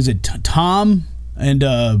is it Tom and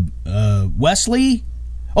Wesley?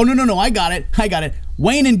 Oh, no, I got it.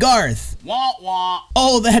 Wayne and Garth. Wah, wah.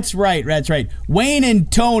 Oh, that's right. Wayne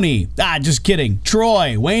and Tony. Just kidding.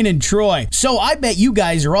 Troy. Wayne and Troy. So I bet you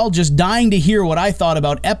guys are all just dying to hear what I thought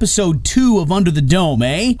about episode 2 of Under the Dome,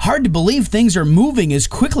 eh? Hard to believe things are moving as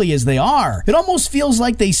quickly as they are. It almost feels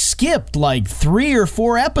like they skipped like 3 or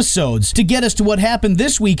 4 episodes to get us to what happened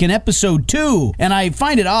this week in episode 2. And I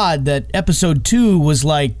find it odd that episode 2 was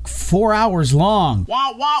like 4 hours long.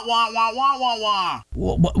 Wah, wah, wah, wah, wah, wah,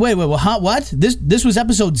 wah. Wait, huh? What? This was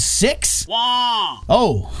episode 6? Wah.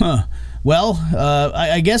 Oh, huh. Well,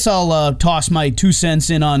 I guess I'll toss my 2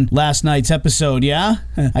 cents in on last night's episode, yeah?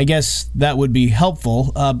 I guess that would be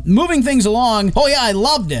helpful. Moving things along, oh yeah, I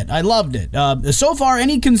loved it. So far,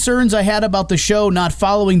 any concerns I had about the show not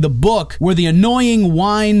following the book were the annoying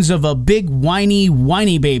whines of a big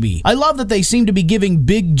whiny baby. I love that they seem to be giving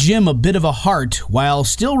Big Jim a bit of a heart, while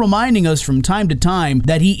still reminding us from time to time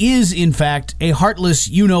that he is, in fact, a heartless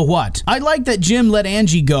you-know-what. I like that Jim let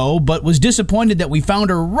Angie go, but was disappointed that we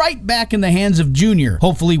found her right back in the hands of Junior.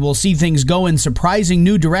 Hopefully we'll see things go in surprising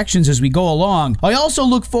new directions as we go along. I also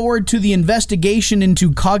look forward to the investigation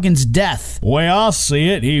into Coggin's death. The way I see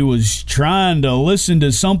it, he was trying to listen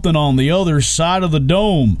to something on the other side of the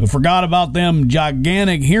dome. I forgot about them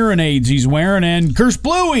gigantic hearing aids he's wearing and Curse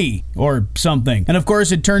Bluey or something. And of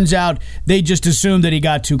course it turns out they just assumed that he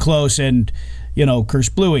got too close and, Curse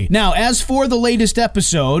Bluey. Now, as for the latest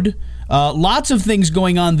episode, lots of things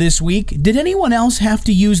going on this week. Did anyone else have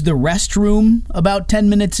to use the restroom about 10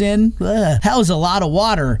 minutes in? That was a lot of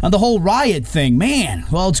water on the whole riot thing, man.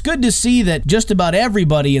 Well, it's good to see that just about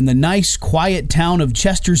everybody in the nice, quiet town of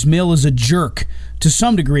Chester's Mill is a jerk. To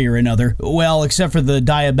some degree or another. Well, except for the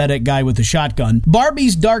diabetic guy with the shotgun.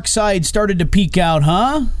 Barbie's dark side started to peek out,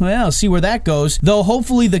 huh? Well, see where that goes. Though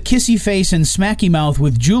hopefully the kissy face and smacky mouth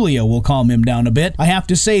with Julia will calm him down a bit. I have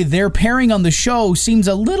to say, their pairing on the show seems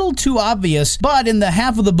a little too obvious, but in the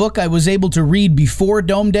half of the book I was able to read before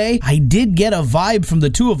Dome Day, I did get a vibe from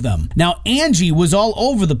the two of them. Now, Angie was all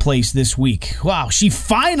over the place this week. Wow, she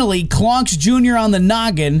finally clonks Junior on the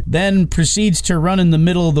noggin, then proceeds to run in the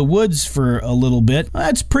middle of the woods for a little bit.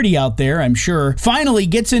 That's pretty out there, I'm sure. Finally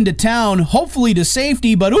gets into town, hopefully to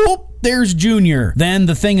safety, but oop! There's Junior. Then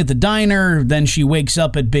the thing at the diner, then she wakes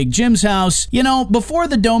up at Big Jim's house. Before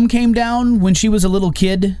the dome came down, when she was a little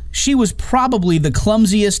kid, she was probably the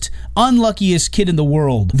clumsiest, unluckiest kid in the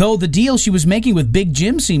world. Though the deal she was making with Big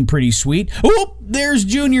Jim seemed pretty sweet. Oop! There's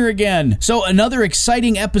Junior again. So another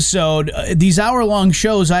exciting episode. These hour-long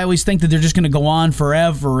shows, I always think that they're just going to go on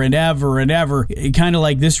forever and ever and ever, kind of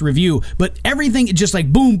like this review. But everything, just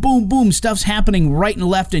like boom, boom, boom, stuff's happening right and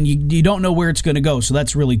left, and you don't know where it's going to go. So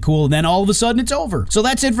that's really cool. And then all of a sudden, it's over. So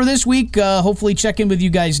that's it for this week. Hopefully check in with you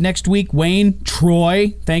guys next week. Wayne,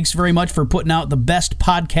 Troy, thanks very much for putting out the best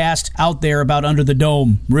podcast out there about Under the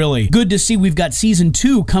Dome. Really. Good to see we've got season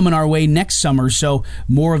 2 coming our way next summer, so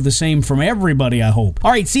more of the same from everybody, I hope. All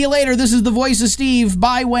right, see you later. This is the voice of Steve.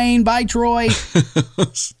 Bye, Wayne. Bye, Troy.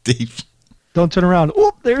 Steve. Don't turn around.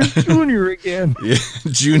 Oop, there's Junior again. Yeah,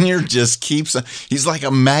 Junior just keeps... He's like a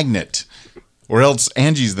magnet. Or else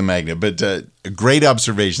Angie's the magnet. But great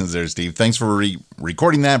observations there, Steve. Thanks for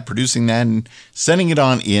recording that, producing that, and sending it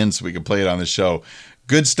on in so we can play it on the show.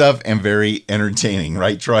 Good stuff and very entertaining.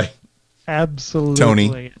 Right, Troy? Absolutely.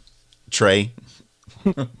 Tony. Trey.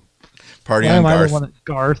 Party on, Garth.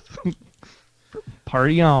 Garth.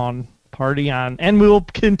 Party on. And we will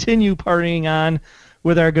continue partying on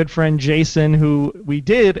with our good friend Jason, who we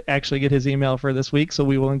did actually get his email for this week, so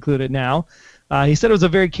we will include it now. He said it was a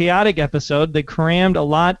very chaotic episode. They crammed a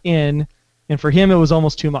lot in, and for him it was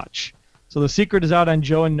almost too much. So the secret is out on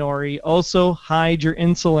Joe and Nori. Also, hide your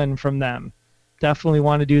insulin from them. Definitely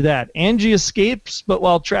want to do that. Angie escapes, but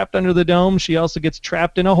while trapped under the dome, she also gets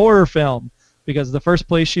trapped in a horror film, because the first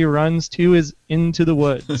place she runs to is into the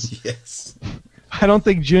woods. Yes. I don't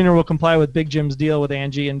think Junior will comply with Big Jim's deal with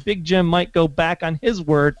Angie, and Big Jim might go back on his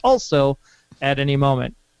word also at any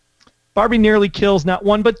moment. Barbie nearly kills not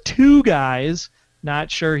one but 2 guys.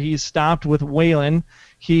 Not sure he's stopped with Waylon.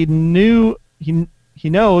 He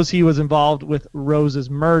knows he was involved with Rose's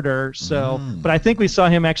murder, but I think we saw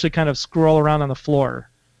him actually kind of scroll around on the floor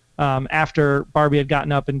after Barbie had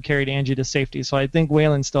gotten up and carried Angie to safety. So I think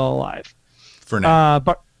Waylon's still alive. For now.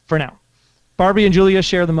 For now. Barbie and Julia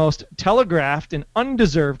share the most telegraphed and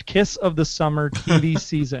undeserved kiss of the summer TV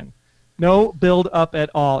season. No build up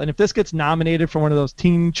at all. And if this gets nominated for one of those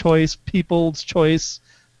Teen Choice, People's Choice,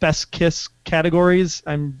 Best Kiss categories,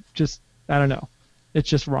 I don't know. It's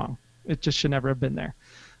just wrong. It just should never have been there.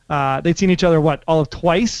 They'd seen each other, all of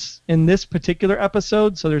twice in this particular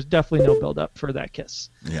episode, so there's definitely no build up for that kiss.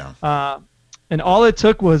 Yeah. And all it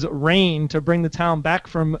took was rain to bring the town back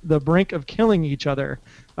from the brink of killing each other.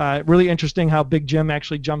 Really interesting how Big Jim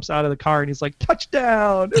actually jumps out of the car and he's like,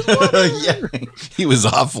 touchdown! Yeah, he was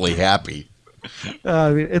awfully happy.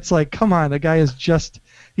 It's like, come on, the guy is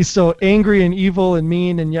he's so angry and evil and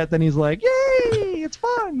mean, and yet then he's like, yay, it's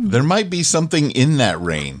fun. There might be something in that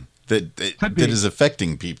rain that is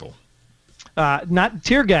affecting people. Not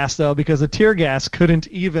tear gas, though, because the tear gas couldn't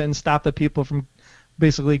even stop the people from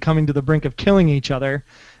basically coming to the brink of killing each other.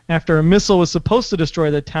 After a missile was supposed to destroy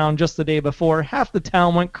the town just the day before, half the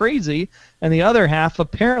town went crazy, and the other half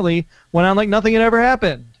apparently went on like nothing had ever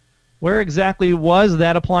happened. Where exactly was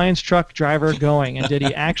that appliance truck driver going, and did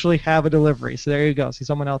he actually have a delivery? So there you go. See,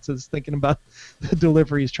 someone else is thinking about the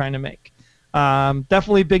delivery he's trying to make.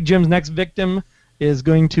 Definitely Big Jim's next victim is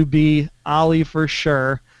going to be Ollie for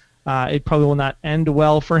sure. It probably will not end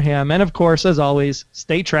well for him. And, of course, as always,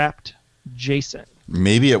 stay trapped, Jason.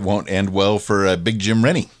 Maybe it won't end well for Big Jim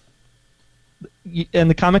Rennie. In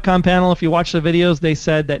the Comic-Con panel, if you watch the videos, they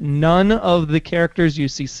said that none of the characters you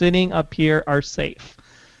see sitting up here are safe.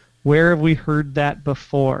 Where have we heard that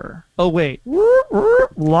before? Oh, wait.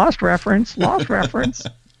 Lost reference.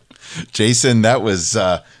 Jason, that was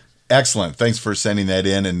excellent. Thanks for sending that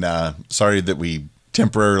in, and sorry that we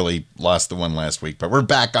temporarily lost the one last week, but we're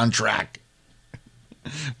back on track.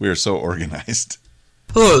 We are so organized.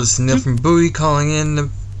 Hello, this is Neil from Bowie calling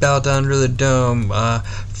in about Under the Dome.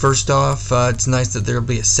 First off, it's nice that there will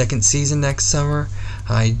be a second season next summer.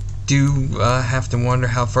 I do have to wonder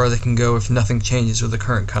how far they can go if nothing changes with the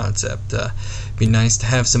current concept. It'd be nice to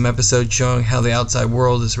have some episodes showing how the outside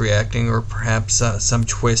world is reacting, or perhaps some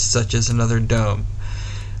twist such as another dome.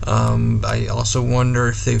 I also wonder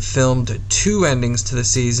if they've filmed 2 endings to the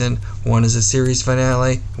season. One is a series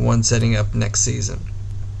finale, one setting up next season.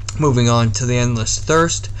 Moving on to the Endless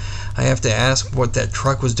Thirst, I have to ask what that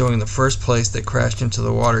truck was doing in the first place that crashed into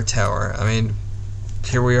the water tower. I mean,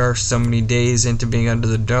 here we are so many days into being under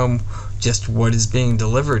the dome, just what is being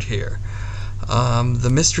delivered here? The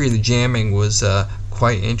mystery of the jamming was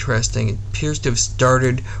quite interesting. It appears to have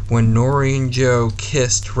started when Nori and Joe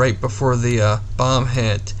kissed right before the bomb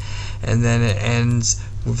hit, and then it ends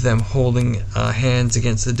with them holding hands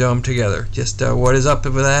against the dome together. Just what is up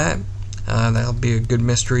with that? That'll be a good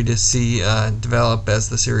mystery to see develop as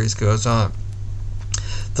the series goes on.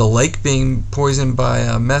 The lake being poisoned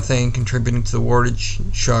by methane contributing to the water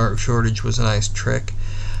shortage was a nice trick.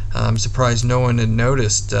 I'm surprised no one had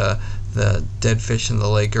noticed the dead fish in the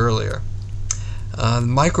lake earlier. The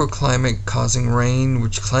microclimate causing rain,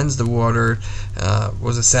 which cleansed the water,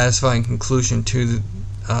 was a satisfying conclusion to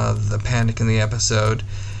the panic in the episode.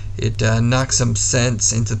 It knocked some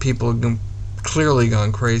sense into people who clearly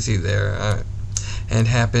gone crazy there, and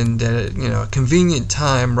happened at a convenient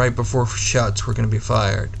time right before shots were going to be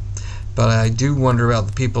fired. But I do wonder about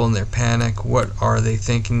the people in their panic. What are they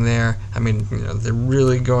thinking there? I mean, they're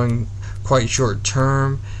really going quite short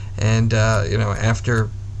term, and after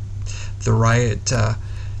the riot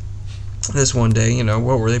this one day,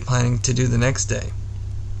 what were they planning to do the next day?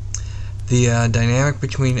 The dynamic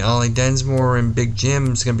between Ollie Densmore and Big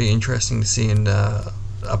Jim is going to be interesting to see in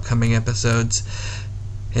upcoming episodes.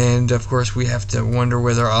 And of course we have to wonder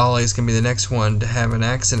whether Ollie is going to be the next one to have an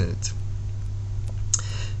accident.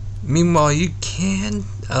 Meanwhile, you can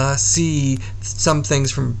see some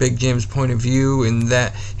things from Big Jim's point of view, in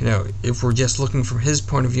that if we're just looking from his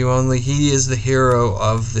point of view only, he is the hero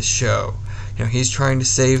of the show. He's trying to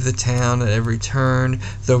save the town at every turn,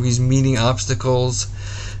 though he's meeting obstacles,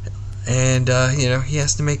 and he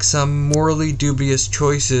has to make some morally dubious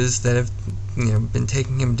choices that have been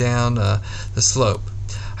taking him down the slope.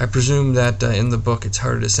 I presume that in the book it's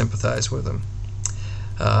harder to sympathize with him.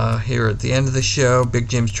 Here at the end of the show, Big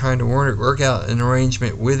Jim's trying to work out an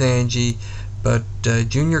arrangement with Angie, but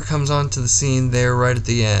Junior comes onto the scene there right at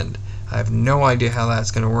the end. I have no idea how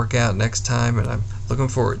that's going to work out next time, and I'm looking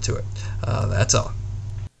forward to it. That's all.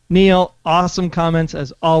 Neil, awesome comments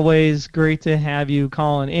as always. Great to have you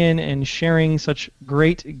calling in and sharing such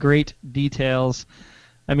great details.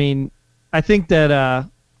 I mean, I think that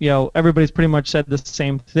everybody's pretty much said the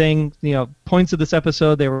same thing. Points of this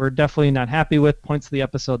episode they were definitely not happy with. Points of the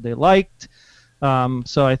episode they liked.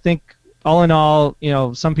 So I think all in all,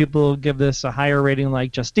 some people will give this a higher rating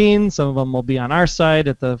like Justine. Some of them will be on our side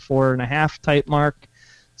at the 4.5 type mark.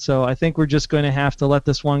 So I think we're just going to have to let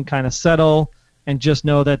this one kind of settle and just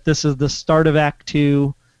know that this is the start of Act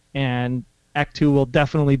 2, and Act 2 will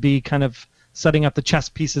definitely be kind of setting up the chess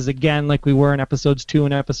pieces again like we were in episodes 2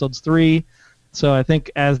 and episodes 3. So I think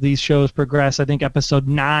as these shows progress, I think episode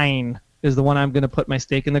 9 is the one I'm going to put my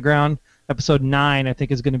stake in the ground. Episode 9, I think,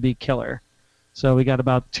 is going to be killer. So we got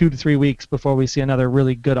about 2 to 3 weeks before we see another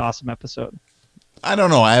really good, awesome episode. I don't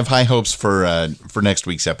know. I have high hopes for next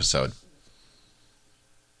week's episode.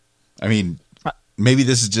 I mean, maybe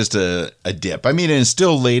this is just a dip. I mean, it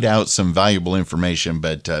still laid out some valuable information,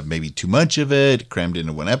 but maybe too much of it crammed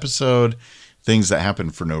into one episode, things that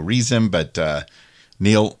happened for no reason. But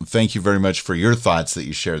Neil, thank you very much for your thoughts that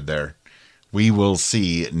you shared there. We will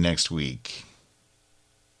see next week.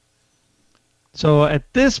 So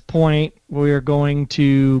at this point, we are going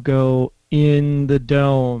to go in the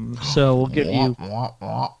dome. So we'll give you...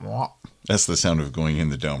 That's the sound of going in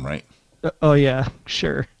the dome, right? Oh, yeah,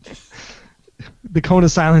 sure. The cone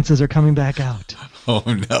of silences are coming back out. Oh,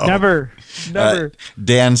 no. Never.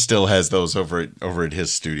 Dan still has those over at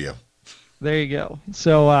his studio. There you go.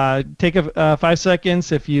 So take 5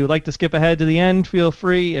 seconds. If you like to skip ahead to the end, feel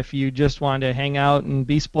free. If you just want to hang out and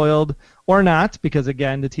be spoiled or not, because,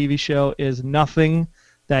 again, the TV show is nothing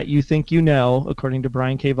that you think you know, according to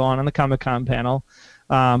Brian K. Vaughan on the Comic-Con panel.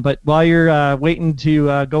 But while you're waiting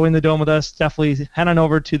to go in the dome with us, definitely head on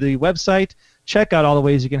over to the website. Check out all the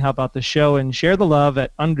ways you can help out the show and share the love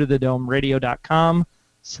at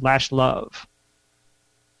underthedomeradio.com/love.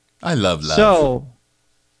 I love love. So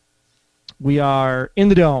we are in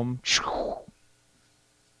the dome.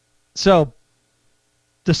 So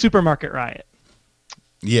the supermarket riot.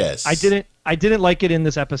 Yes. I didn't like it in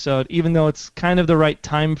this episode, even though it's kind of the right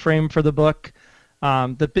time frame for the book.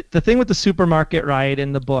 The thing with the supermarket riot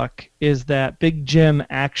in the book is that Big Jim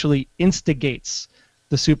actually instigates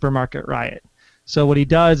the supermarket riot. So what he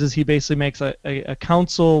does is he basically makes a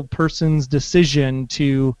council person's decision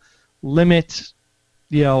to limit,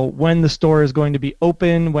 when the store is going to be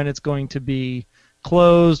open, when it's going to be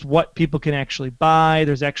closed, what people can actually buy.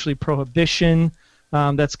 There's actually prohibition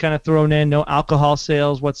that's kind of thrown in, no alcohol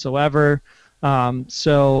sales whatsoever.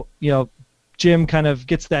 So Jim kind of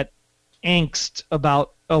gets that angst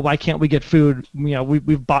about, why can't we get food?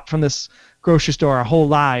 We've bought from this grocery store our whole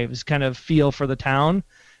lives, kind of feel for the town.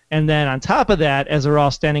 And then on top of that, as they're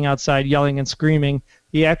all standing outside yelling and screaming,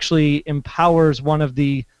 he actually empowers one of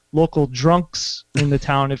the local drunks in the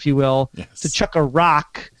town, if you will, yes, to chuck a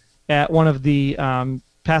rock at one of the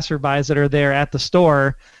passerbys that are there at the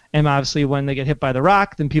store. And obviously when they get hit by the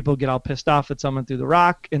rock, then people get all pissed off that someone threw the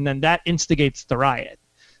rock, and then that instigates the riot.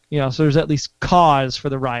 So there's at least cause for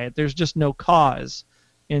the riot. There's just no cause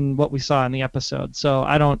in what we saw in the episode. So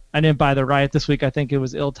I didn't buy the riot this week. I think it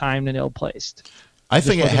was ill-timed and ill-placed. I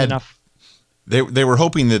think it had enough. They were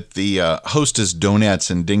hoping that the Hostess donuts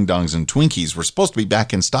and Ding Dongs and Twinkies were supposed to be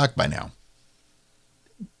back in stock by now.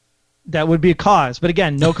 That would be a cause, but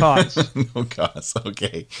again, no cause. No cause.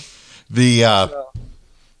 Okay. The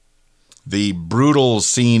brutal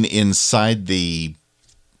scene inside the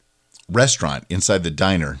restaurant, inside the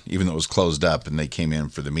diner, even though it was closed up and they came in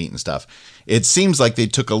for the meat and stuff. It seems like they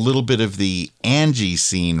took a little bit of the Angie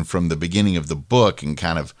scene from the beginning of the book and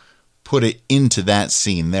kind of put it into that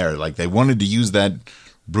scene there. Like they wanted to use that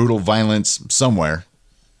brutal violence somewhere,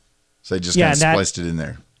 so they just kind of spliced it in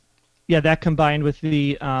there. Yeah, that combined with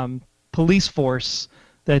the police force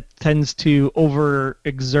that tends to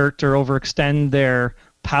overexert or overextend their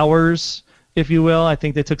powers, if you will. I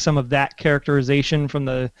think they took some of that characterization from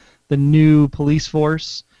the new police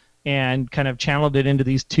force and kind of channeled it into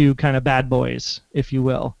these two kind of bad boys, if you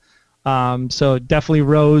will. So definitely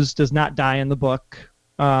Rose does not die in the book,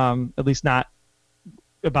 at least not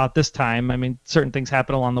about this time. I mean, certain things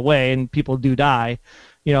happen along the way and people do die,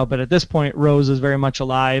 but at this point Rose is very much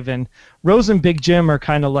alive, and Rose and Big Jim are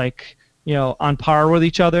kind of like, on par with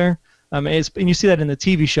each other. And you see that in the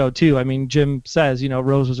TV show too. I mean, Jim says,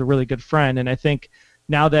 Rose was a really good friend, and I think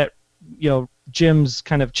now that, Jim's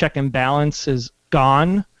kind of check and balance is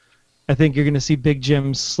gone, I think you're going to see Big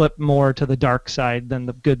Jim slip more to the dark side than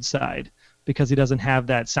the good side, because he doesn't have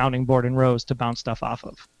that sounding board in Rose to bounce stuff off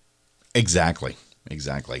of. Exactly.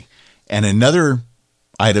 And another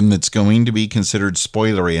item that's going to be considered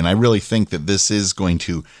spoilery, and I really think that this is going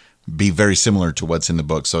to be very similar to what's in the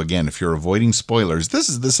book. So again, if you're avoiding spoilers, this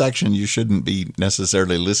is the section you shouldn't be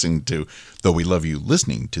necessarily listening to, though we love you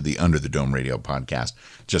listening to the Under the Dome Radio podcast.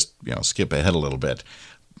 Just, skip ahead a little bit.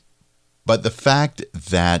 But the fact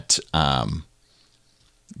that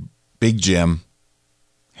Big Jim,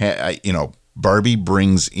 Barbie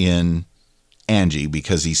brings in Angie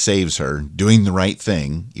because he saves her, doing the right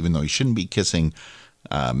thing, even though he shouldn't be kissing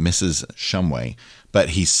Mrs. Shumway, but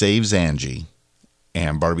he saves Angie.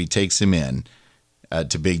 And Barbie takes him in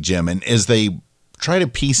to Big Jim. And as they try to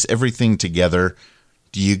piece everything together,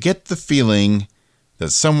 do you get the feeling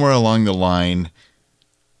that somewhere along the line,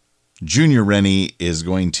 Junior Rennie is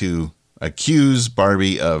going to accuse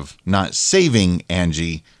Barbie of not saving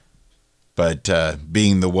Angie, but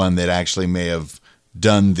being the one that actually may have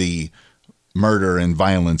done the murder and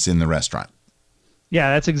violence in the restaurant.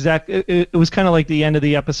 Yeah, that's exactly. It was kind of like the end of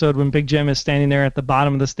the episode when Big Jim is standing there at the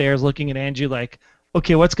bottom of the stairs looking at Angie like,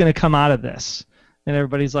 okay, what's going to come out of this? And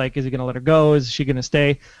everybody's like, is he going to let her go? Is she going to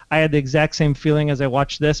stay? I had the exact same feeling as I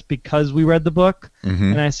watched this because we read the book.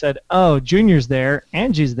 Mm-hmm. And I said, oh, Junior's there,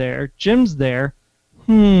 Angie's there, Jim's there.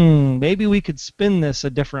 Maybe we could spin this a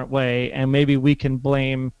different way, and maybe we can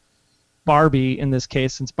blame Barbie in this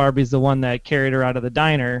case, since Barbie's the one that carried her out of the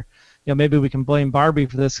diner. Maybe we can blame Barbie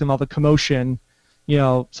for this and all the commotion.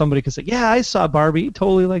 Somebody could say, yeah, I saw Barbie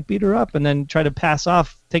totally beat her up, and then try to pass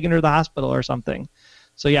off taking her to the hospital or something.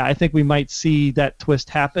 So yeah, I think we might see that twist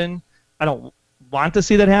happen. I don't want to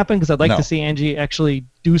see that happen because I'd like to see Angie actually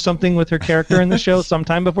do something with her character in the show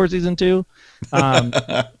sometime before season 2.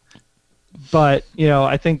 But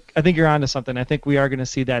I think you're onto something. I think we are going to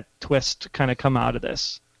see that twist kind of come out of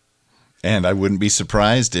this. And I wouldn't be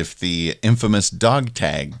surprised if the infamous dog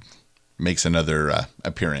tag makes another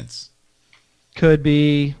appearance. Could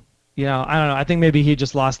be, I don't know. I think maybe he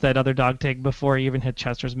just lost that other dog tag before he even hit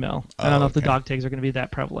Chester's Mill. I don't know if the dog tags are going to be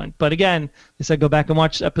that prevalent. But again, they said go back and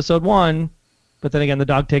watch episode 1. But then again, the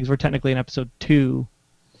dog tags were technically in episode 2.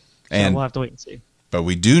 So and we'll have to wait and see. But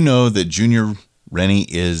we do know that Junior Rennie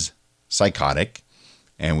is psychotic.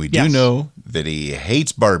 And we do know that he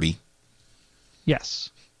hates Barbie. Yes.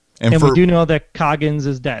 And we do know that Coggins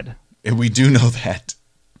is dead. And we do know that.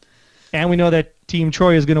 And we know that Team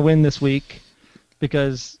Troy is going to win this week.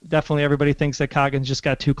 Because definitely everybody thinks that Coggins just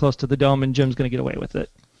got too close to the dome and Jim's going to get away with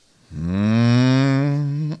it. I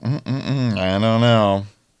don't know.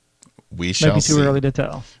 We shall see. Might be too early to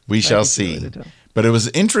tell. We shall see. But it was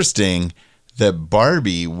interesting that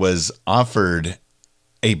Barbie was offered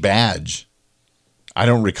a badge. I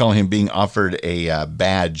don't recall him being offered a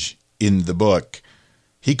badge in the book.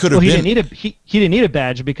 He could have been. He didn't need a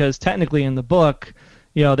badge because technically in the book,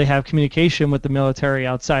 they have communication with the military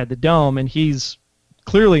outside the dome, and he's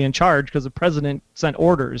clearly in charge because the president sent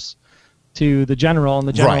orders to the general, and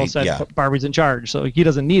the general said Barbie's in charge, so he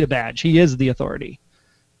doesn't need a badge. He is the authority.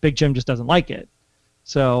 Big Jim just doesn't like it.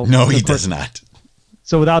 So no, he does not.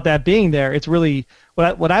 So without that being there, it's really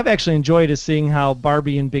what I've actually enjoyed is seeing how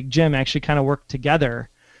Barbie and Big Jim actually kind of work together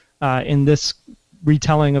in this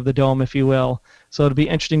retelling of the dome, if you will. So it'll be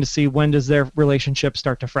interesting to see when does their relationship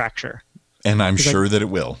start to fracture. And I'm sure that it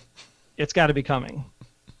will. It's got to be coming.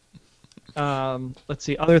 Let's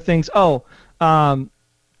see, other things. The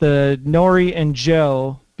Nori and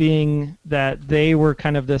Joe being that they were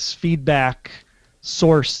kind of this feedback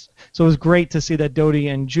source. So it was great to see that Dodie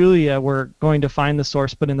and Julia were going to find the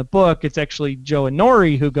source, but in the book, it's actually Joe and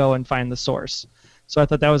Nori who go and find the source. So I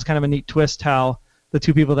thought that was kind of a neat twist how the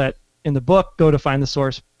two people that in the book go to find the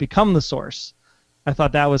source become the source. I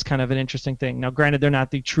thought that was kind of an interesting thing. Now, granted, they're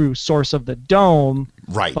not the true source of the dome.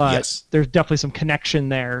 Right, but yes. There's definitely some connection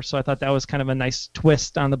there. So I thought that was kind of a nice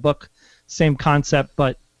twist on the book. Same concept,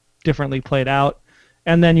 but differently played out.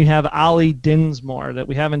 And then you have Ollie Dinsmore that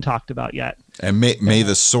we haven't talked about yet. And may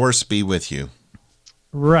the source be with you.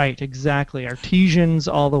 Right, exactly.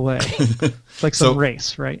 Artesians all the way. It's like some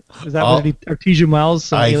race, right? Is that what Artesian Wells?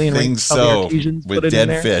 Some alien think race, so. Artesians With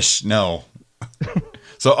dead fish. No.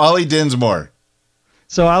 So Ollie Dinsmore.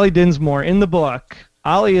 So Ollie Dinsmore, in the book,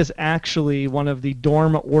 Ollie is actually one of the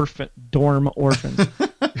dorm orphans.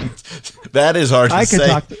 That is hard to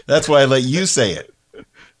say. That's why I let you say it.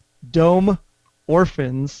 Dome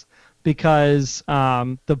orphans, because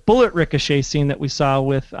the bullet ricochet scene that we saw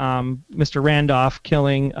with Mr. Randolph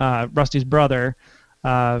killing Rusty's brother,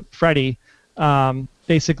 Freddie,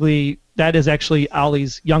 basically that is actually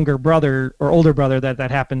Ollie's younger brother or older brother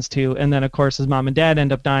that happens to, and then of course his mom and dad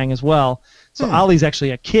end up dying as well. So Ollie's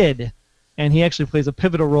actually a kid, and he actually plays a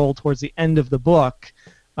pivotal role towards the end of the book.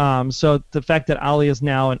 So the fact that Ollie is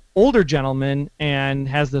now an older gentleman and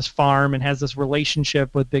has this farm and has this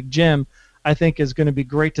relationship with Big Jim, I think is going to be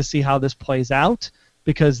great to see how this plays out,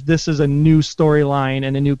 because this is a new storyline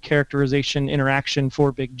and a new characterization interaction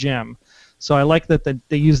for Big Jim. So I like that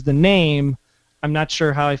they use the name. I'm not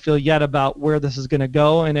sure how I feel yet about where this is going to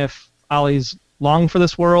go and if Ollie's long for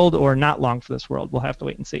this world or not long for this world. We'll have to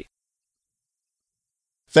wait and see.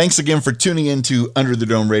 Thanks again for tuning in to Under the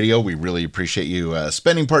Dome Radio. We really appreciate you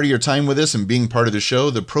spending part of your time with us and being part of the show.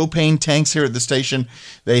 The propane tanks here at the station,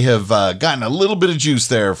 they have gotten a little bit of juice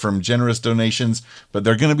there from generous donations, but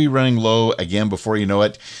they're going to be running low again before you know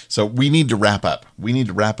it. So we need to wrap up. We need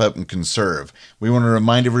to wrap up and conserve. We want to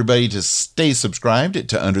remind everybody to stay subscribed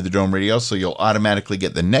to Under the Dome Radio so you'll automatically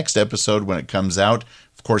get the next episode when it comes out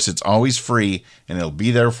Of course, it's always free, and it'll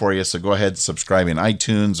be there for you, so go ahead and subscribe in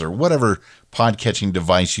iTunes or whatever podcatching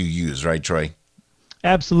device you use, right, Troy?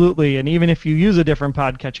 Absolutely, and even if you use a different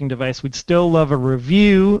podcatching device, we'd still love a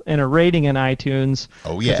review and a rating in iTunes.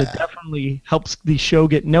 Oh, yeah. It definitely helps the show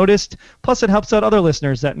get noticed. Plus, it helps out other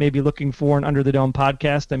listeners that may be looking for an Under the Dome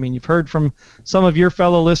podcast. I mean, you've heard from some of your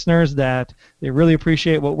fellow listeners that they really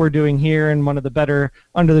appreciate what we're doing here and one of the better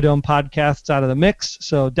Under the Dome podcasts out of the mix.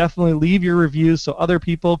 So definitely leave your reviews so other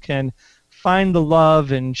people can find the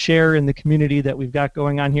love and share in the community that we've got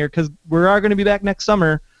going on here, because we are going to be back next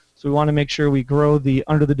summer. So we want to make sure we grow the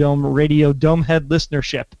Under the Dome radio Domehead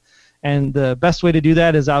listenership. And the best way to do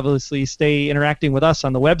that is obviously stay interacting with us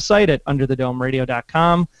on the website at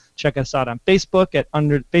underthedomeradio.com. Check us out on Facebook at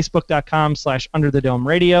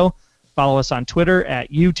facebook.com/underthedomeradio. Follow us on Twitter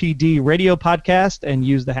at UTD Radio Podcast and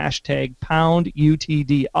use the hashtag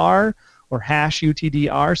 #UTDR or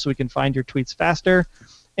 #UTDR so we can find your tweets faster.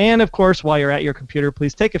 And, of course, while you're at your computer,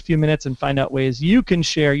 please take a few minutes and find out ways you can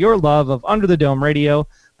share your love of Under the Dome Radio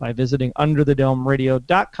by visiting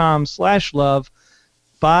underthedomeradio.com/love.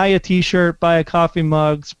 Buy a t-shirt, buy a coffee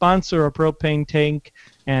mug, sponsor a propane tank,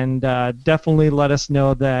 and definitely let us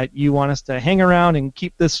know that you want us to hang around and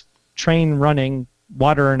keep this train running,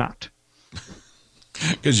 water or not.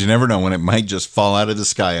 Because you never know when it might just fall out of the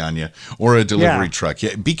sky on you, or a delivery truck.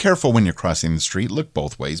 Yeah, be careful when you're crossing the street. Look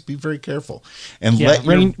both ways. Be very careful. And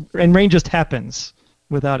rain just happens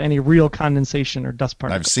without any real condensation or dust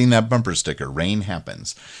particles. I've seen that bumper sticker. Rain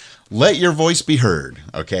happens. Let your voice be heard,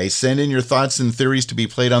 okay? Send in your thoughts and theories to be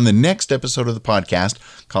played on the next episode of the podcast.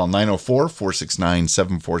 Call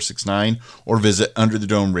 904-469-7469 or visit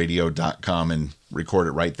underthedomeradio.com and record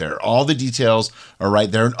it right there. All the details are right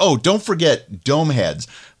there. And oh, don't forget Dome Heads.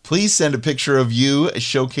 Please send a picture of you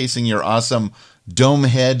showcasing your awesome Dome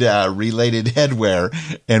Head related headwear,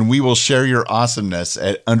 and we will share your awesomeness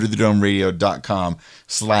at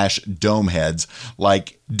underthedomeradio.com/domeheads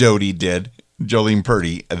like Dodie did. Jolene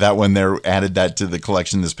Purdy, that one there, added that to the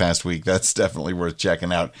collection this past week. That's definitely worth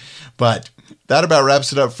checking out. But that about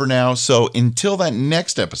wraps it up for now. So until that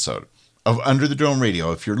next episode of Under the Dome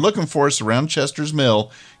Radio, if you're looking for us around Chester's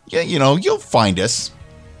Mill, you'll find us.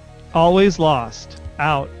 Always lost,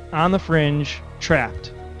 out, on the fringe,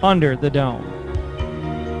 trapped, under the dome.